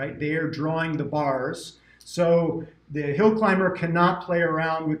user, right? They are drawing the bars. So the hill climber cannot play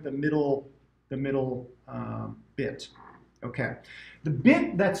around with the middle bit. Okay. The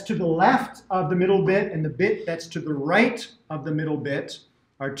bit that's to the left of the middle bit and the bit that's to the right of the middle bit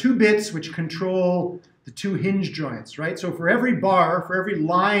are 2 bits which control the 2 hinge joints, right? So for every bar, for every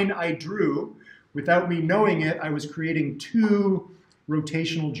line I drew, without me knowing it, I was creating 2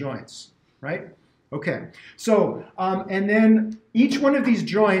 rotational joints, right? Okay, so, and then each one of these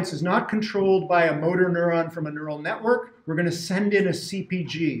joints is not controlled by a motor neuron from a neural network. We're going to send in a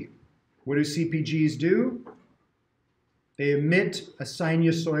CPG. What do CPGs do? They emit a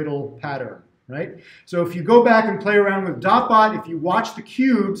sinusoidal pattern, right? So if you go back and play around with DotBot, if you watch the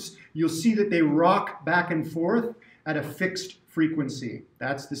cubes, you'll see that they rock back and forth at a fixed frequency.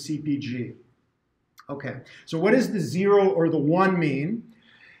 That's the CPG. Okay, so what does the 0 or the 1 mean?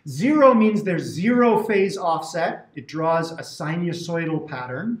 0 means there's 0 phase offset. It draws a sinusoidal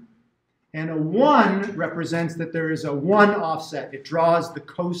pattern. And a 1 represents that there is a 1 offset. It draws the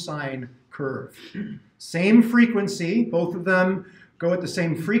cosine curve. Same frequency. Both of them go at the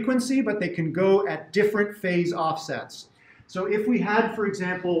same frequency, but they can go at different phase offsets. So if we had, for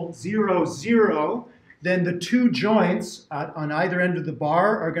example, 0, 0, then the 2 joints on either end of the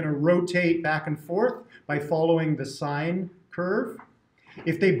bar are going to rotate back and forth by following the sine curve.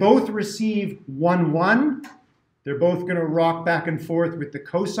 If they both receive 1, 1, they're both going to rock back and forth with the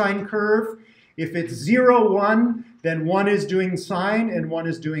cosine curve. If it's 0, 1, then 1 is doing sine and 1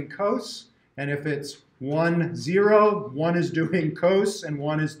 is doing cos. And if it's 1, 0, 1 is doing cos and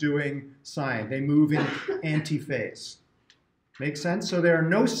 1 is doing sine. They move in antiphase. Make sense? So there are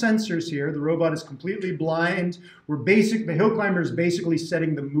no sensors here. The robot is completely blind. The hill climber is basically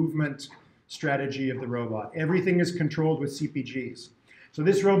setting the movement strategy of the robot. Everything is controlled with CPGs. So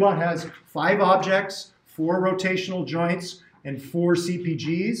this robot has 5 objects, 4 rotational joints, and 4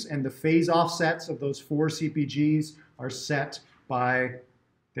 CPGs, and the phase offsets of those 4 CPGs are set by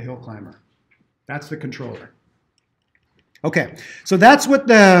the hill climber. That's the controller. Okay, so that's what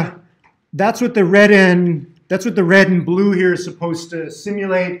the red and blue here is supposed to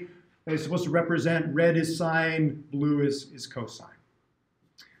simulate. It's supposed to represent red is sine, blue is cosine.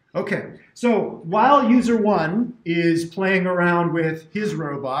 Okay, so while user 1 is playing around with his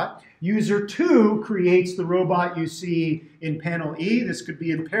robot, user 2 creates the robot you see in panel E. This could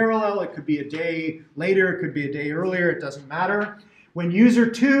be in parallel, it could be a day later, it could be a day earlier, it doesn't matter. When user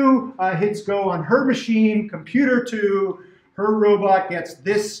 2 hits go on her machine, computer 2, her robot gets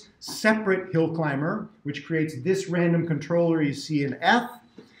this separate hill climber, which creates this random controller you see in F.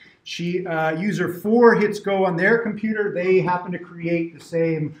 User 4 hits go on their computer. They happen to create the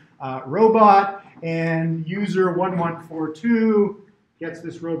same robot, and user 1142 gets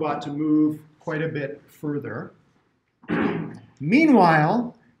this robot to move quite a bit further.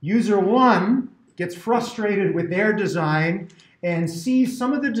 Meanwhile, user 1 gets frustrated with their design and sees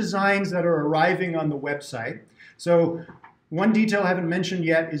some of the designs that are arriving on the website. So one detail I haven't mentioned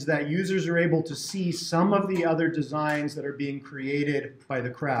yet is that users are able to see some of the other designs that are being created by the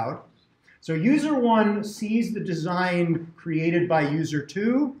crowd. So user 1 sees the design created by user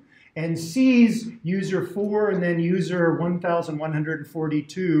 2 and sees user 4 and then user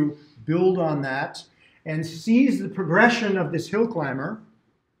 1142 build on that and sees the progression of this hill climber,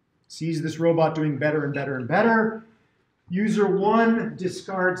 sees this robot doing better and better and better. User 1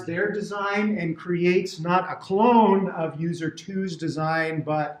 discards their design and creates not a clone of user 2's design,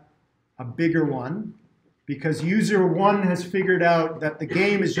 but a bigger one, because user 1 has figured out that the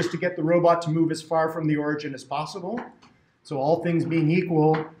game is just to get the robot to move as far from the origin as possible. So all things being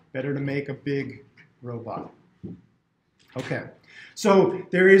equal, better to make a big robot. Okay, so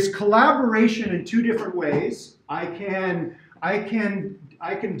there is collaboration in two different ways. I can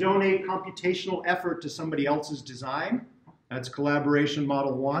donate computational effort to somebody else's design. That's collaboration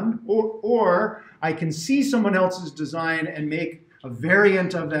model one. Or I can see someone else's design and make a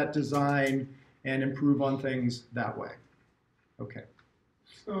variant of that design and improve on things that way. Okay.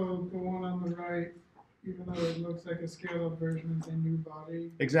 So the one on the right, even though it looks like a scaled-up version, is a new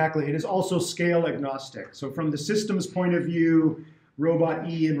body. Exactly. It is also scale agnostic. So from the systems point of view, Robot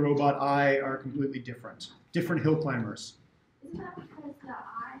E and Robot I are completely different. Different hill climbers. Isn't that because the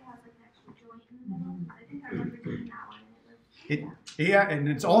eye has like an extra joint in the middle? I think I remember doing that one. Yeah, and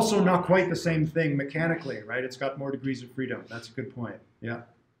it's also not quite the same thing mechanically, right? It's got more degrees of freedom. That's a good point. Yeah.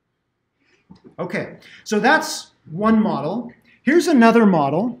 Okay, so that's one model. Here's another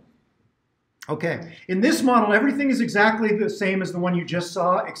model. Okay, in this model, everything is exactly the same as the one you just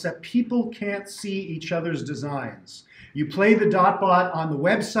saw, except people can't see each other's designs. You play the DotBot on the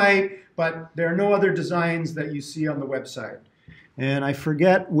website, but there are no other designs that you see on the website. And I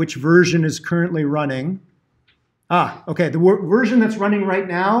forget which version is currently running. Okay, the version that's running right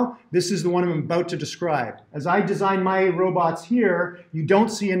now, this is the one I'm about to describe. As I design my robots here, you don't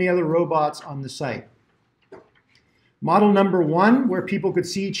see any other robots on the site. Model number one, where people could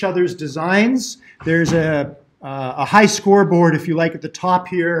see each other's designs. There's a high scoreboard, if you like, at the top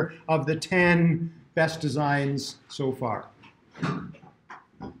here of the 10 best designs so far.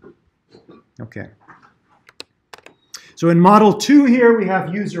 Okay. So in model two here, we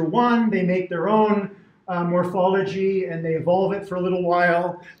have user one. They make their own morphology and they evolve it for a little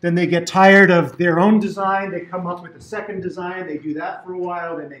while. Then they get tired of their own design. They come up with a second design. They do that for a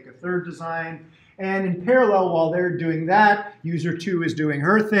while. They make a third design. And in parallel, while they're doing that, user two is doing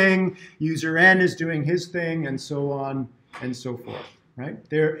her thing, user N is doing his thing, and so on and so forth. Right?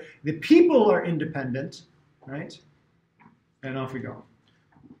 The people are independent, right? And off we go.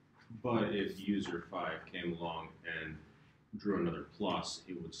 But if user 5 came along and drew another plus,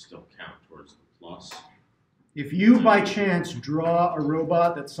 it would still count towards the plus. If you, by chance, draw a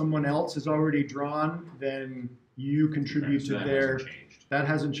robot that someone else has already drawn, then you contribute to their... That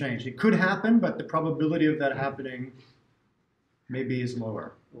hasn't changed. It could happen, but the probability of that happening maybe is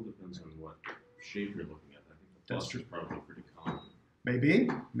lower. Well, it depends on what shape you're looking at. I think the That's plus true. is probably pretty common. Maybe,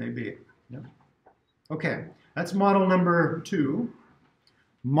 maybe. Yeah. Okay, that's model number two.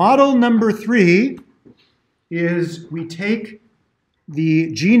 Model number three is we take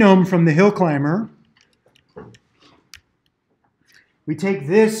the genome from the hill climber. We take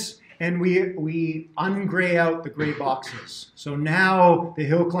this and we ungray out the gray boxes. So now the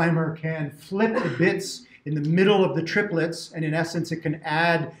hill climber can flip the bits in the middle of the triplets, and in essence, it can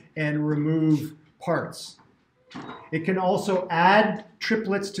add and remove parts. It can also add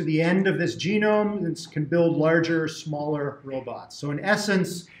triplets to the end of this genome and can build larger, smaller robots. So in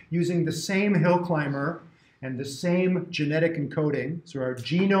essence, using the same hill climber and the same genetic encoding. So our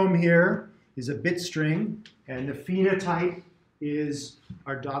genome here is a bit string, and the phenotype is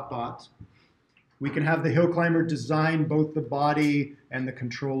our DotBot. We can have the hill climber design both the body and the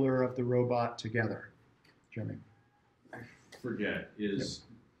controller of the robot together. Jeremy. I forget,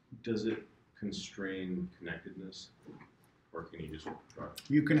 does it constrain connectedness? Or can you just draw?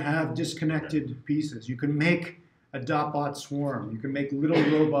 You can have disconnected pieces. You can make a DotBot swarm. You can make little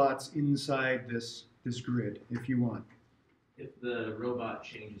robots inside this grid if you want. If the robot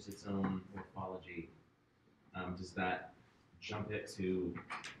changes its own morphology, does that jump it to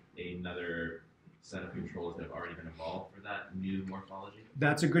another set of controls that have already been evolved for that new morphology?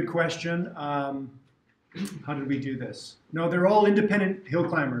 That's a good question. How did we do this? No, they're all independent hill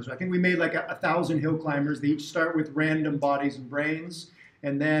climbers. I think we made like 1,000 hill climbers. They each start with random bodies and brains,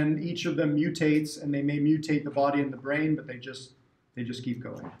 and then each of them mutates, and they may mutate the body and the brain, but they just keep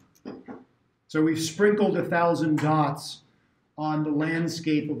going. So we've sprinkled 1,000 dots on the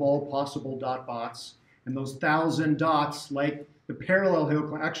landscape of all possible DotBots. And those 1,000 dots, like the parallel hill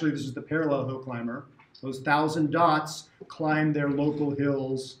climber, actually this is the parallel hill climber, those 1,000 dots climb their local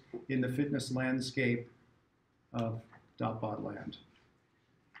hills in the fitness landscape of DotBot land.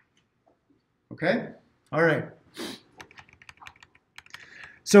 Okay? All right.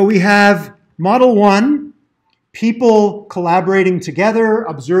 So we have model one, people collaborating together,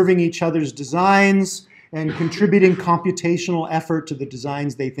 observing each other's designs, and contributing computational effort to the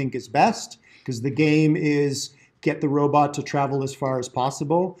designs they think is best. Because the game is get the robot to travel as far as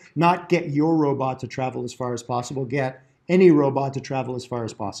possible, not get your robot to travel as far as possible, get any robot to travel as far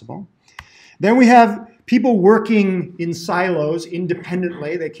as possible. Then we have people working in silos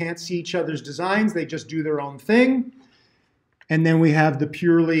independently. They can't see each other's designs. They just do their own thing. And then we have the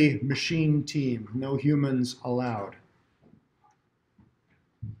purely machine team, no humans allowed.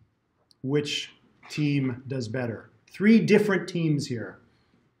 Which team does better? 3 different teams here.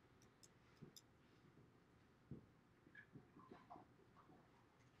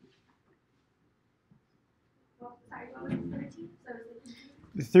 Well, sorry, what was the third team? So is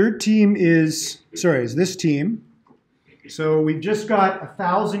it The third team is this team. So we've just got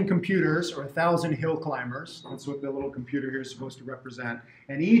 1,000 computers, or 1,000 hill climbers. That's what the little computer here is supposed to represent.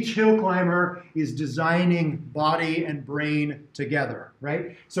 And each hill climber is designing body and brain together,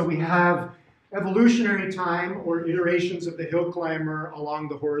 right? So we have evolutionary time, or iterations of the hill climber along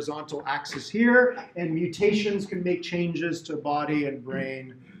the horizontal axis here, and mutations can make changes to body and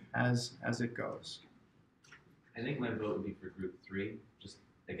brain as it goes. I think my vote would be for group 3, just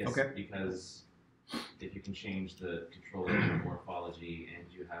I guess because if you can change the controller morphology and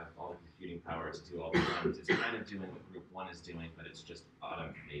you have all the computing power to do all the runs, it's kind of doing what group 1 is doing, but it's just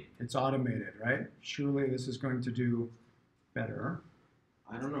automated. It's automated, right? Surely this is going to do better.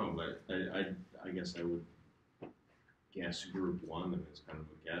 I don't know, but I guess I would guess group 1, and it's kind of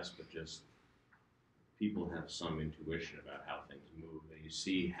a guess, but just people have some intuition about how things move. And you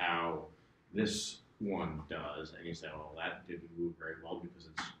see how this one does, and you say, well, that didn't move very well because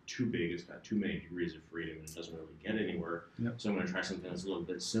it's too big, it's got too many degrees of freedom, and it doesn't really get anywhere. Yep. So I'm going to try something that's a little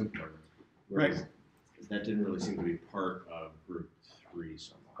bit simpler. Right. Whereas that didn't really seem to be part of group 3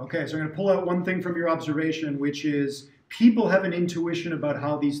 so much. Okay, so I'm going to pull out one thing from your observation, which is people have an intuition about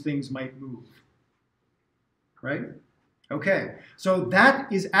how these things might move, right? Okay, so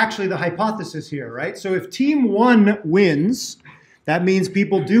that is actually the hypothesis here, right? So if team 1 wins, that means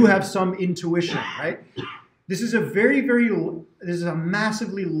people do have some intuition, right? This is a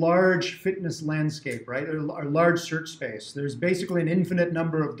massively large fitness landscape, right? A large search space. There's basically an infinite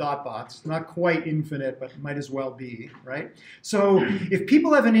number of DotBots. Not quite infinite, but might as well be, right? So if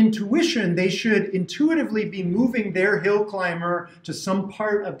people have an intuition, they should intuitively be moving their hill climber to some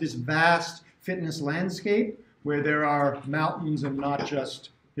part of this vast fitness landscape where there are mountains and not just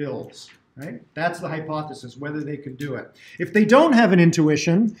hills. Right? That's the hypothesis, whether they can do it. If they don't have an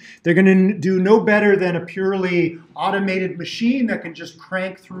intuition, they're going to do no better than a purely automated machine that can just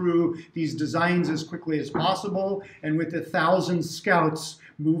crank through these designs as quickly as possible, and with 1,000 scouts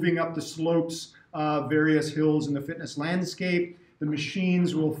moving up the slopes of various hills in the fitness landscape, the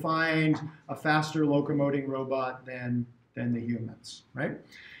machines will find a faster locomoting robot than the humans, right?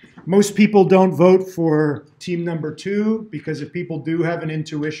 Most people don't vote for team number 2 because if people do have an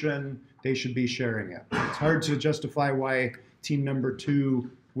intuition, they should be sharing it. It's hard to justify why team number 2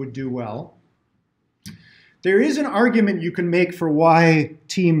 would do well. There is an argument you can make for why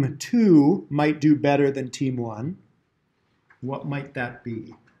team 2 might do better than team 1. What might that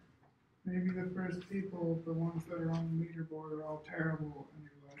be? Maybe the first people, the ones that are on the leaderboard, are all terrible, and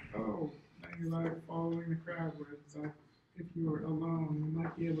you're like, oh, now you're like following the crowd, where it's like, if you were alone, you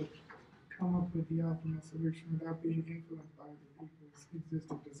might be able to come up with the optimal solution without being influenced by the people's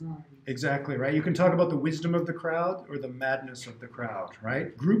existing design. Exactly, right? You can talk about the wisdom of the crowd or the madness of the crowd,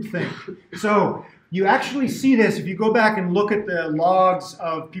 right? Groupthink. So you actually see this if you go back and look at the logs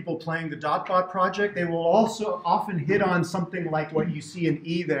of people playing the DotBot project. They will also often hit on something like what you see in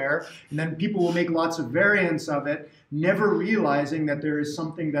E there, and then people will make lots of variants of it, never realizing that there is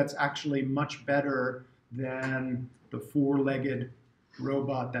something that's actually much better than the 4-legged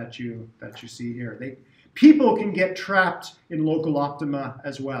robot that you see here. People can get trapped in local optima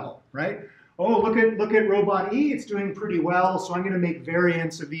as well, right? Oh, look at robot E, it's doing pretty well, so I'm going to make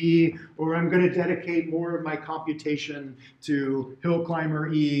variants of E, or I'm going to dedicate more of my computation to hill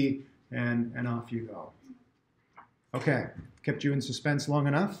climber E, and off you go. Okay, kept you in suspense long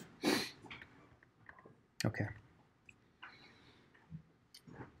enough? Okay.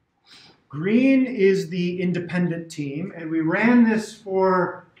 Green is the independent team, and we ran this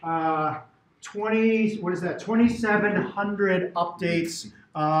for 2,700 updates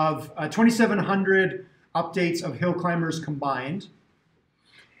of 2,700 updates of hill climbers combined.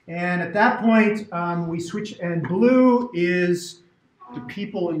 And at that point, we switched, and blue is the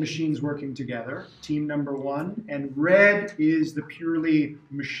people and machines working together, team number 1, and red is the purely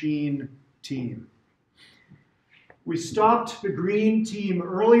machine team. We stopped the green team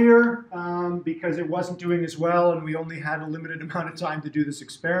earlier because it wasn't doing as well, and we only had a limited amount of time to do this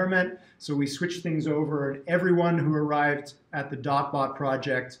experiment. So we switched things over, and everyone who arrived at the DotBot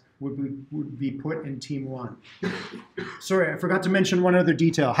project would be put in team 1. Sorry, I forgot to mention one other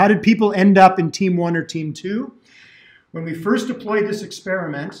detail. How did people end up in team 1 or team 2? When we first deployed this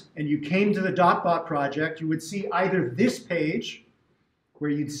experiment, and you came to the DotBot project, you would see either this page, where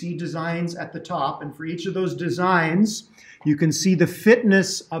you'd see designs at the top. And for each of those designs, you can see the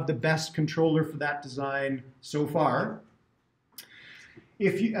fitness of the best controller for that design so far.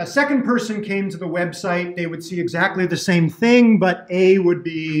 If a second person came to the website, they would see exactly the same thing, but A would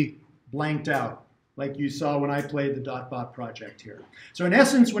be blanked out, like you saw when I played the DotBot project here. So in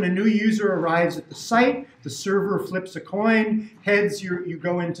essence, when a new user arrives at the site, the server flips a coin. Heads, you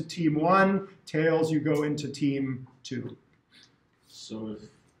go into team 1. Tails, you go into team 2. So if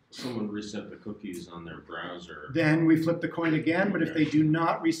someone reset the cookies on their browser, then we flip the coin again, but if they do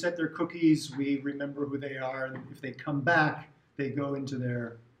not reset their cookies, we remember who they are, and if they come back, they go into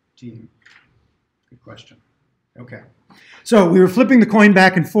their team. Good question. Okay. So we were flipping the coin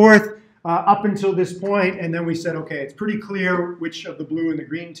back and forth up until this point, and then we said, okay, it's pretty clear which of the blue and the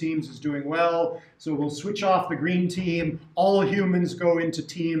green teams is doing well, so we'll switch off the green team. All humans go into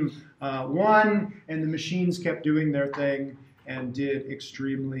team 1, and the machines kept doing their thing and did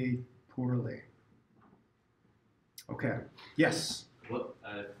extremely poorly. Okay. Yes? What,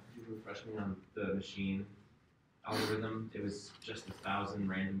 could you refresh me on the machine algorithm? It was just 1,000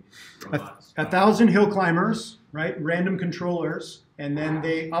 random robots. 1,000 hill climbers, right? Random controllers, and then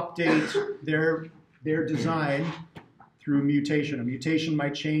they update their design through mutation. A mutation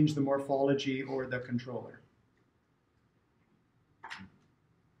might change the morphology or the controller.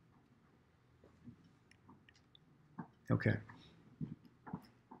 Okay.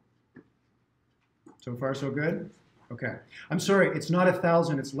 So far, so good? Okay. I'm sorry, it's not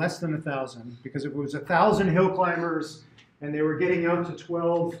 1,000, it's less than 1,000, because if it was 1,000 hill climbers and they were getting out to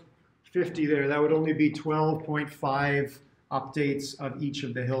 1250 there, that would only be 12.5 updates of each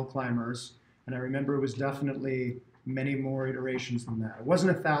of the hill climbers. And I remember it was definitely many more iterations than that. It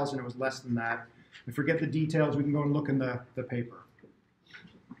wasn't 1,000, it was less than that. I forget the details, we can go and look in the paper.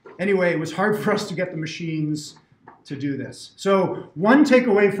 Anyway, it was hard for us to get the machines to do this. So one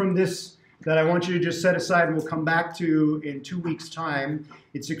takeaway from this that I want you to just set aside and we'll come back to in 2 weeks' time.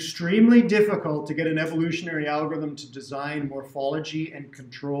 It's extremely difficult to get an evolutionary algorithm to design morphology and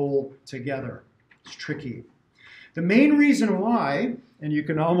control together. It's tricky. The main reason why, and you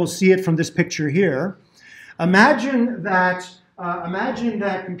can almost see it from this picture here, imagine that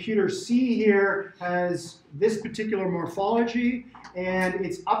computer C here has this particular morphology, and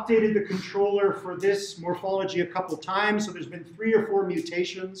it's updated the controller for this morphology a couple times, so there's been 3 or 4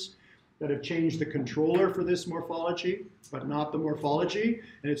 mutations that have changed the controller for this morphology, but not the morphology.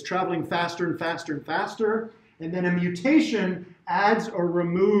 And it's traveling faster and faster and faster. And then a mutation adds or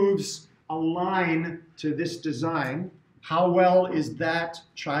removes a line to this design. How well is that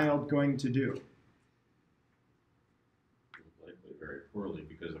child going to do? Likely very poorly,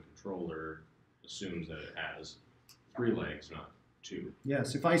 because the controller assumes that it has 3 legs, not 2.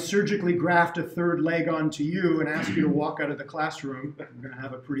 Yes, if I surgically graft a 3rd leg onto you and ask you to walk out of the classroom, I'm going to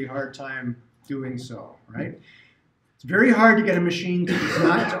have a pretty hard time doing so, right? It's very hard to get a machine to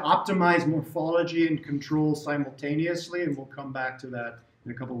design to optimize morphology and control simultaneously, and we'll come back to that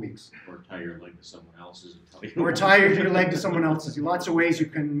in a couple weeks. Or tie your leg to someone else's and tell you. Or tie your leg to someone else's. Lots of ways you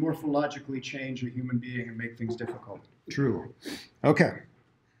can morphologically change a human being and make things difficult. True. Okay.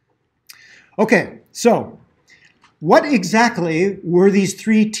 Okay, so what exactly were these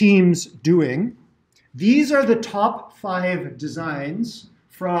 3 teams doing? These are the top 5 designs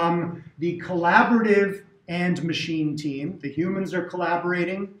from the collaborative and machine team. The humans are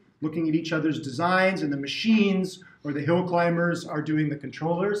collaborating, looking at each other's designs, and the machines, or the hill climbers, are doing the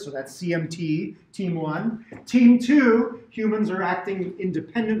controllers. So that's CMT, team 1. Team 2, humans are acting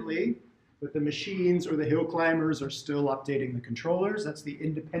independently, but the machines or the hill climbers are still updating the controllers. That's the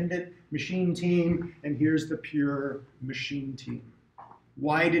independent machine team, and here's the pure machine team.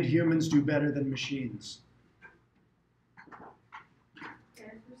 Why did humans do better than machines?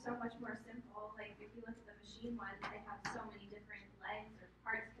 They're so much more simple. Like if you look at the machine ones, they have so many different legs or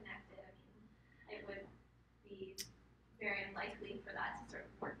parts connected. I mean, it would be very unlikely for that to sort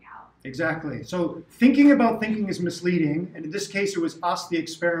of work out. Exactly. So thinking about thinking is misleading, and in this case it was us, the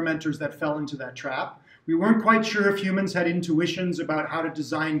experimenters, that fell into that trap. We weren't quite sure if humans had intuitions about how to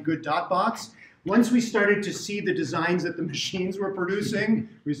design good DotBots. Once we started to see the designs that the machines were producing,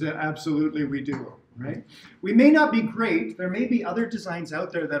 we said, absolutely we do, right? We may not be great. There may be other designs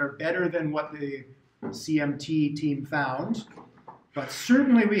out there that are better than what the CMT team found, but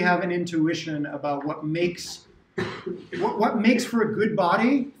certainly we have an intuition about what makes for a good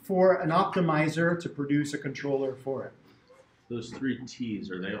body for an optimizer to produce a controller for it. Those 3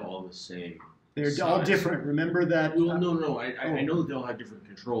 T's, are they all the same? They're size? all different. Remember that? Well, no. I know that they all have different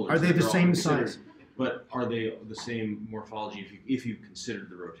controllers. Are they the They're all same considered- size? But are they the same morphology if you considered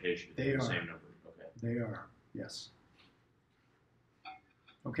the rotation? They the are. same number. Okay. They are, yes.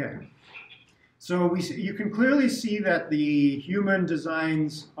 Okay. So you can clearly see that the human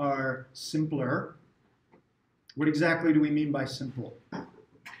designs are simpler. What exactly do we mean by simple?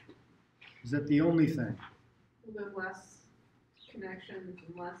 Is that the only thing? The less connections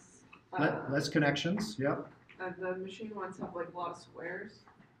and less. Less connections, yep. The machine ones have like a lot of squares.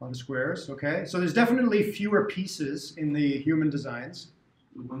 A lot of squares, okay. So there's definitely fewer pieces in the human designs.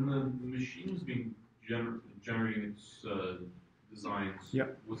 When the machine was being generating its designs,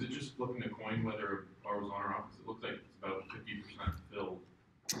 yep. Was it just flipping a coin whether a bar was on or off? Because it looks like it's about 50% filled.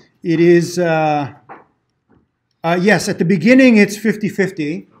 It is, yes, at the beginning it's 50-50,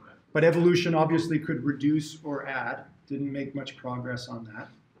 okay. But evolution obviously could reduce or add. Didn't make much progress on that.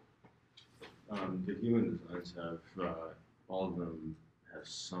 The human designs have, all of them have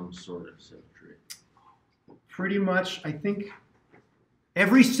some sort of symmetry. Pretty much, I think,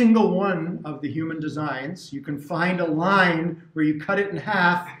 every single one of the human designs, you can find a line where you cut it in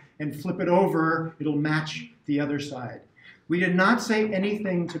half and flip it over, it'll match the other side. We did not say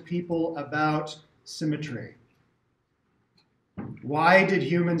anything to people about symmetry. Why did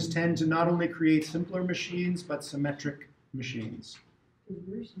humans tend to not only create simpler machines, but symmetric machines?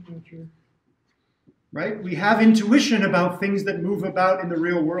 Right? We have intuition about things that move about in the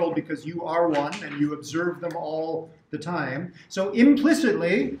real world because you are one and you observe them all the time. So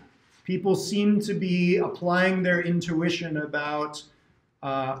implicitly, people seem to be applying their intuition about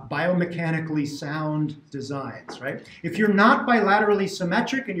biomechanically sound designs, right? If you're not bilaterally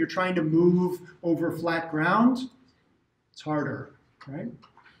symmetric and you're trying to move over flat ground, it's harder, right?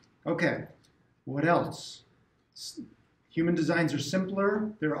 Okay, what else? Human designs are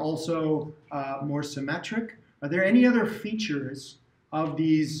simpler. They're also more symmetric. Are there any other features of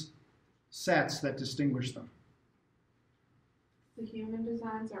these sets that distinguish them? The human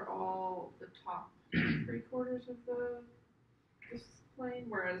designs are all the top 3/4 of this plane,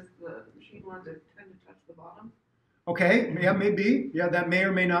 whereas the machine ones tend to touch the bottom. Okay, yeah, maybe. Yeah, that may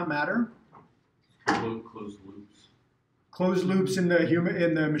or may not matter. Closed loops. Closed loops in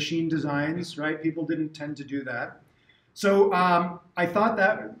the machine designs, right? People didn't tend to do that. So I thought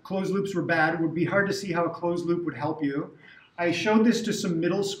that closed loops were bad. It would be hard to see how a closed loop would help you. I showed this to some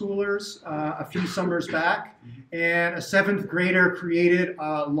middle schoolers a few summers back, and a 7th grader created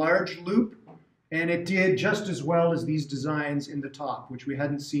a large loop, and it did just as well as these designs in the top, which we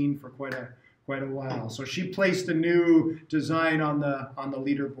hadn't seen for quite a while. So she placed a new design on the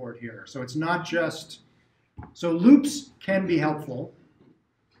leaderboard here. So it's not just, so loops can be helpful.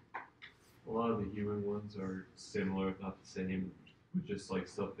 A lot of the human ones are similar, if not the same, with just like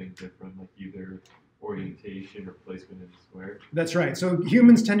something different, like either orientation or placement in the square. That's right. So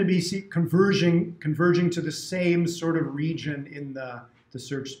humans tend to be converging to the same sort of region in the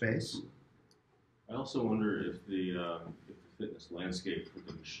search space. I also wonder if the fitness landscape for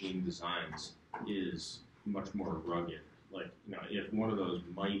the machine designs is much more rugged. Like, you know, if one of those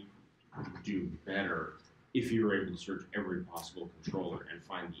might do better if you were able to search every possible controller and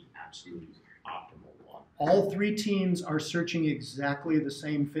find the absolute optimal one. All 3 teams are searching exactly the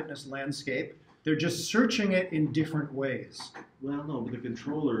same fitness landscape. They're just searching it in different ways. Well, no, but the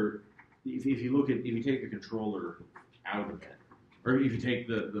controller, if you take the controller out of it, or if you take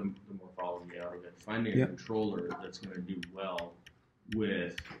the morphology out of it, finding a controller that's going to do well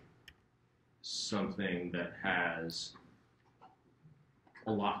with something that has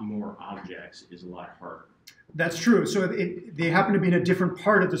a lot more objects is a lot harder. That's true. So they happen to be in a different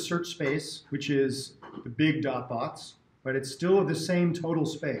part of the search space, which is the big DotBots, but it's still the same total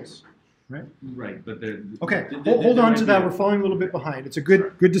space, right? Right, but they're... Okay, hold on to that. We're falling a little bit behind. It's a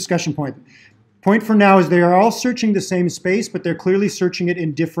good discussion point. Point for now is they are all searching the same space, but they're clearly searching it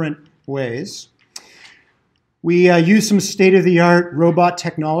in different ways. We use some state-of-the-art robot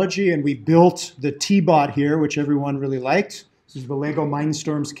technology, and we built the T-Bot here, which everyone really liked. This is the Lego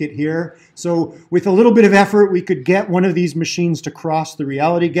Mindstorms kit here. So with a little bit of effort, we could get one of these machines to cross the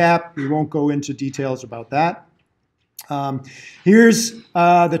reality gap. We won't go into details about that. Here's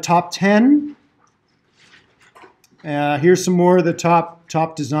the top 10. Here's some more of the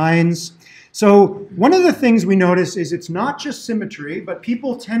top designs. So one of the things we notice is it's not just symmetry, but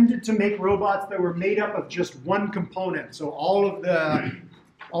people tended to make robots that were made up of just one component. So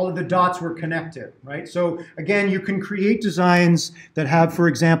all of the dots were connected, right? So again, you can create designs that have, for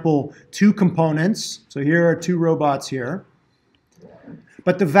example, 2 components. So here are 2 robots here.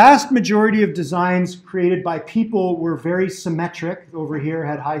 But the vast majority of designs created by people were very symmetric. Over here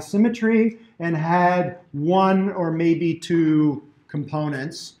had high symmetry and had 1 or maybe 2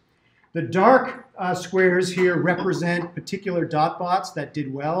 components. The dark squares here represent particular DotBots that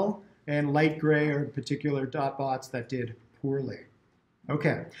did well, and light gray are particular DotBots that did poorly.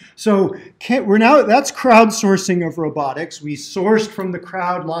 Okay, so that's crowdsourcing of robotics. We sourced from the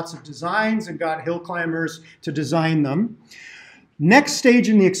crowd lots of designs and got hill climbers to design them. Next stage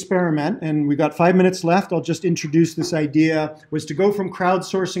in the experiment, and we've got 5 minutes left, I'll just introduce this idea, was to go from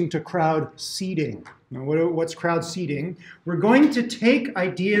crowdsourcing to crowd seeding. Now, what's crowd seeding? We're going to take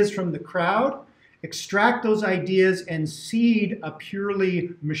ideas from the crowd, extract those ideas, and seed a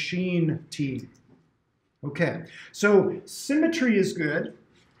purely machine team. Okay, so symmetry is good,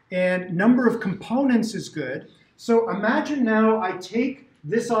 and number of components is good. So imagine now I take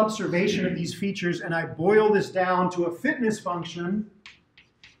this observation of these features and I boil this down to a fitness function,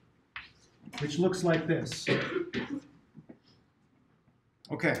 which looks like this.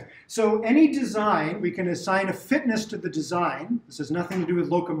 Okay, so any design, we can assign a fitness to the design. This has nothing to do with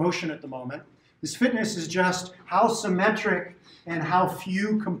locomotion at the moment. This fitness is just how symmetric and how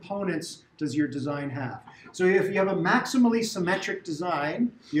few components does your design have. So if you have a maximally symmetric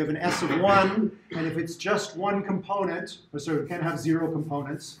design, you have an S of 1, and if it's just one component, so you can't have 0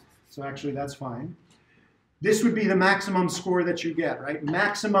 components, so actually that's fine. This would be the maximum score that you get, right?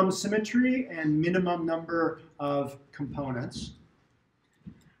 Maximum symmetry and minimum number of components.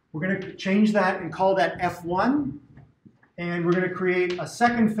 We're going to change that and call that F1, and we're going to create a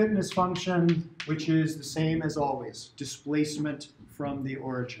second fitness function, which is the same as always, displacement from the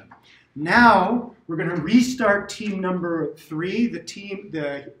origin. Now, we're going to restart team number 3,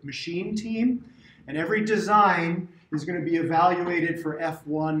 the machine team, and every design is going to be evaluated for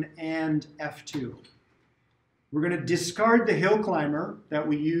F1 and F2. We're going to discard the hill climber that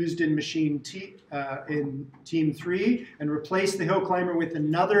we used in in team 3 and replace the hill climber with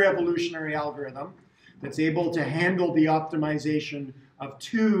another evolutionary algorithm that's able to handle the optimization of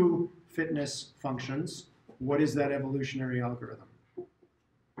 2 fitness functions. What is that evolutionary algorithm?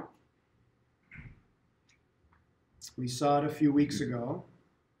 We saw it a few weeks ago.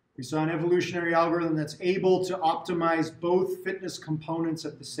 We saw an evolutionary algorithm that's able to optimize both fitness components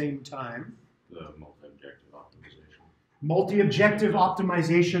at the same time. The multi-objective optimization. Multi-objective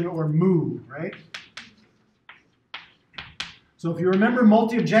optimization, or MOO, right? So if you remember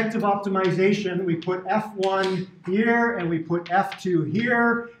multi-objective optimization, we put F1 here and we put F2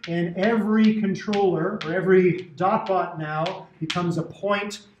 here, and every controller, or every DotBot now, becomes a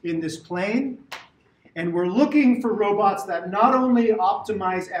point in this plane. And we're looking for robots that not only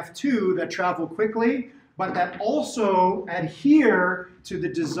optimize F2, that travel quickly, but that also adhere to the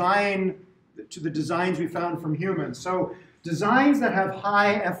designs we found from humans. So designs that have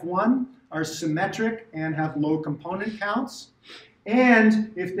high F1 are symmetric and have low component counts.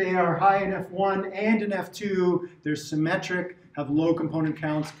 And if they are high in F1 and in F2, they're symmetric, have low component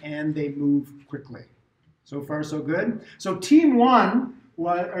counts, and they move quickly. So far, so good. So team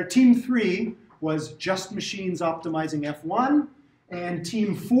 3 was just machines optimizing F1, and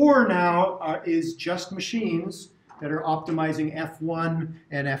team 4 now is just machines that are optimizing F1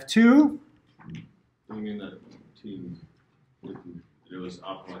 and F2. I mean that team, it was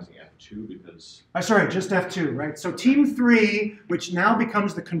optimizing F2 because... Sorry, just F2, right? So team 3, which now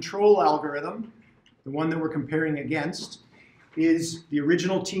becomes the control algorithm, the one that we're comparing against, is the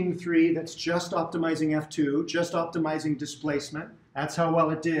original team 3 that's just optimizing F2, just optimizing displacement. That's how well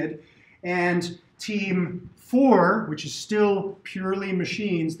it did. And team 4, which is still purely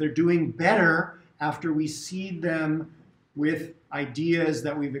machines, they're doing better after we seed them with ideas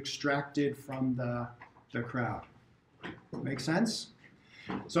that we've extracted from the crowd. Make sense?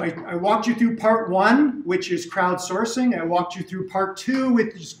 So I walked you through part 1, which is crowdsourcing. I walked you through part 2,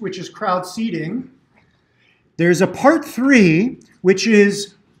 which is crowd seeding. There's a part 3, which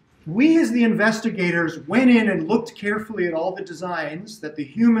is we as the investigators went in and looked carefully at all the designs that the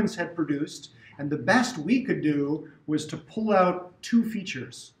humans had produced, and the best we could do was to pull out 2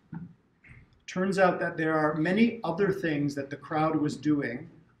 features. Turns out that there are many other things that the crowd was doing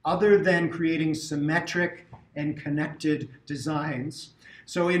other than creating symmetric and connected designs.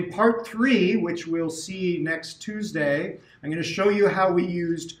 So in part 3, which we'll see next Tuesday, I'm going to show you how we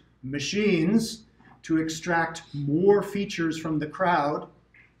used machines to extract more features from the crowd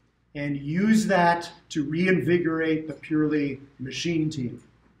and use that to reinvigorate the purely machine team.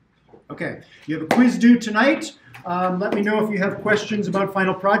 Okay, you have a quiz due tonight. Let me know if you have questions about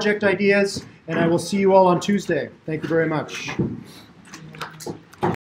final project ideas, and I will see you all on Tuesday. Thank you very much.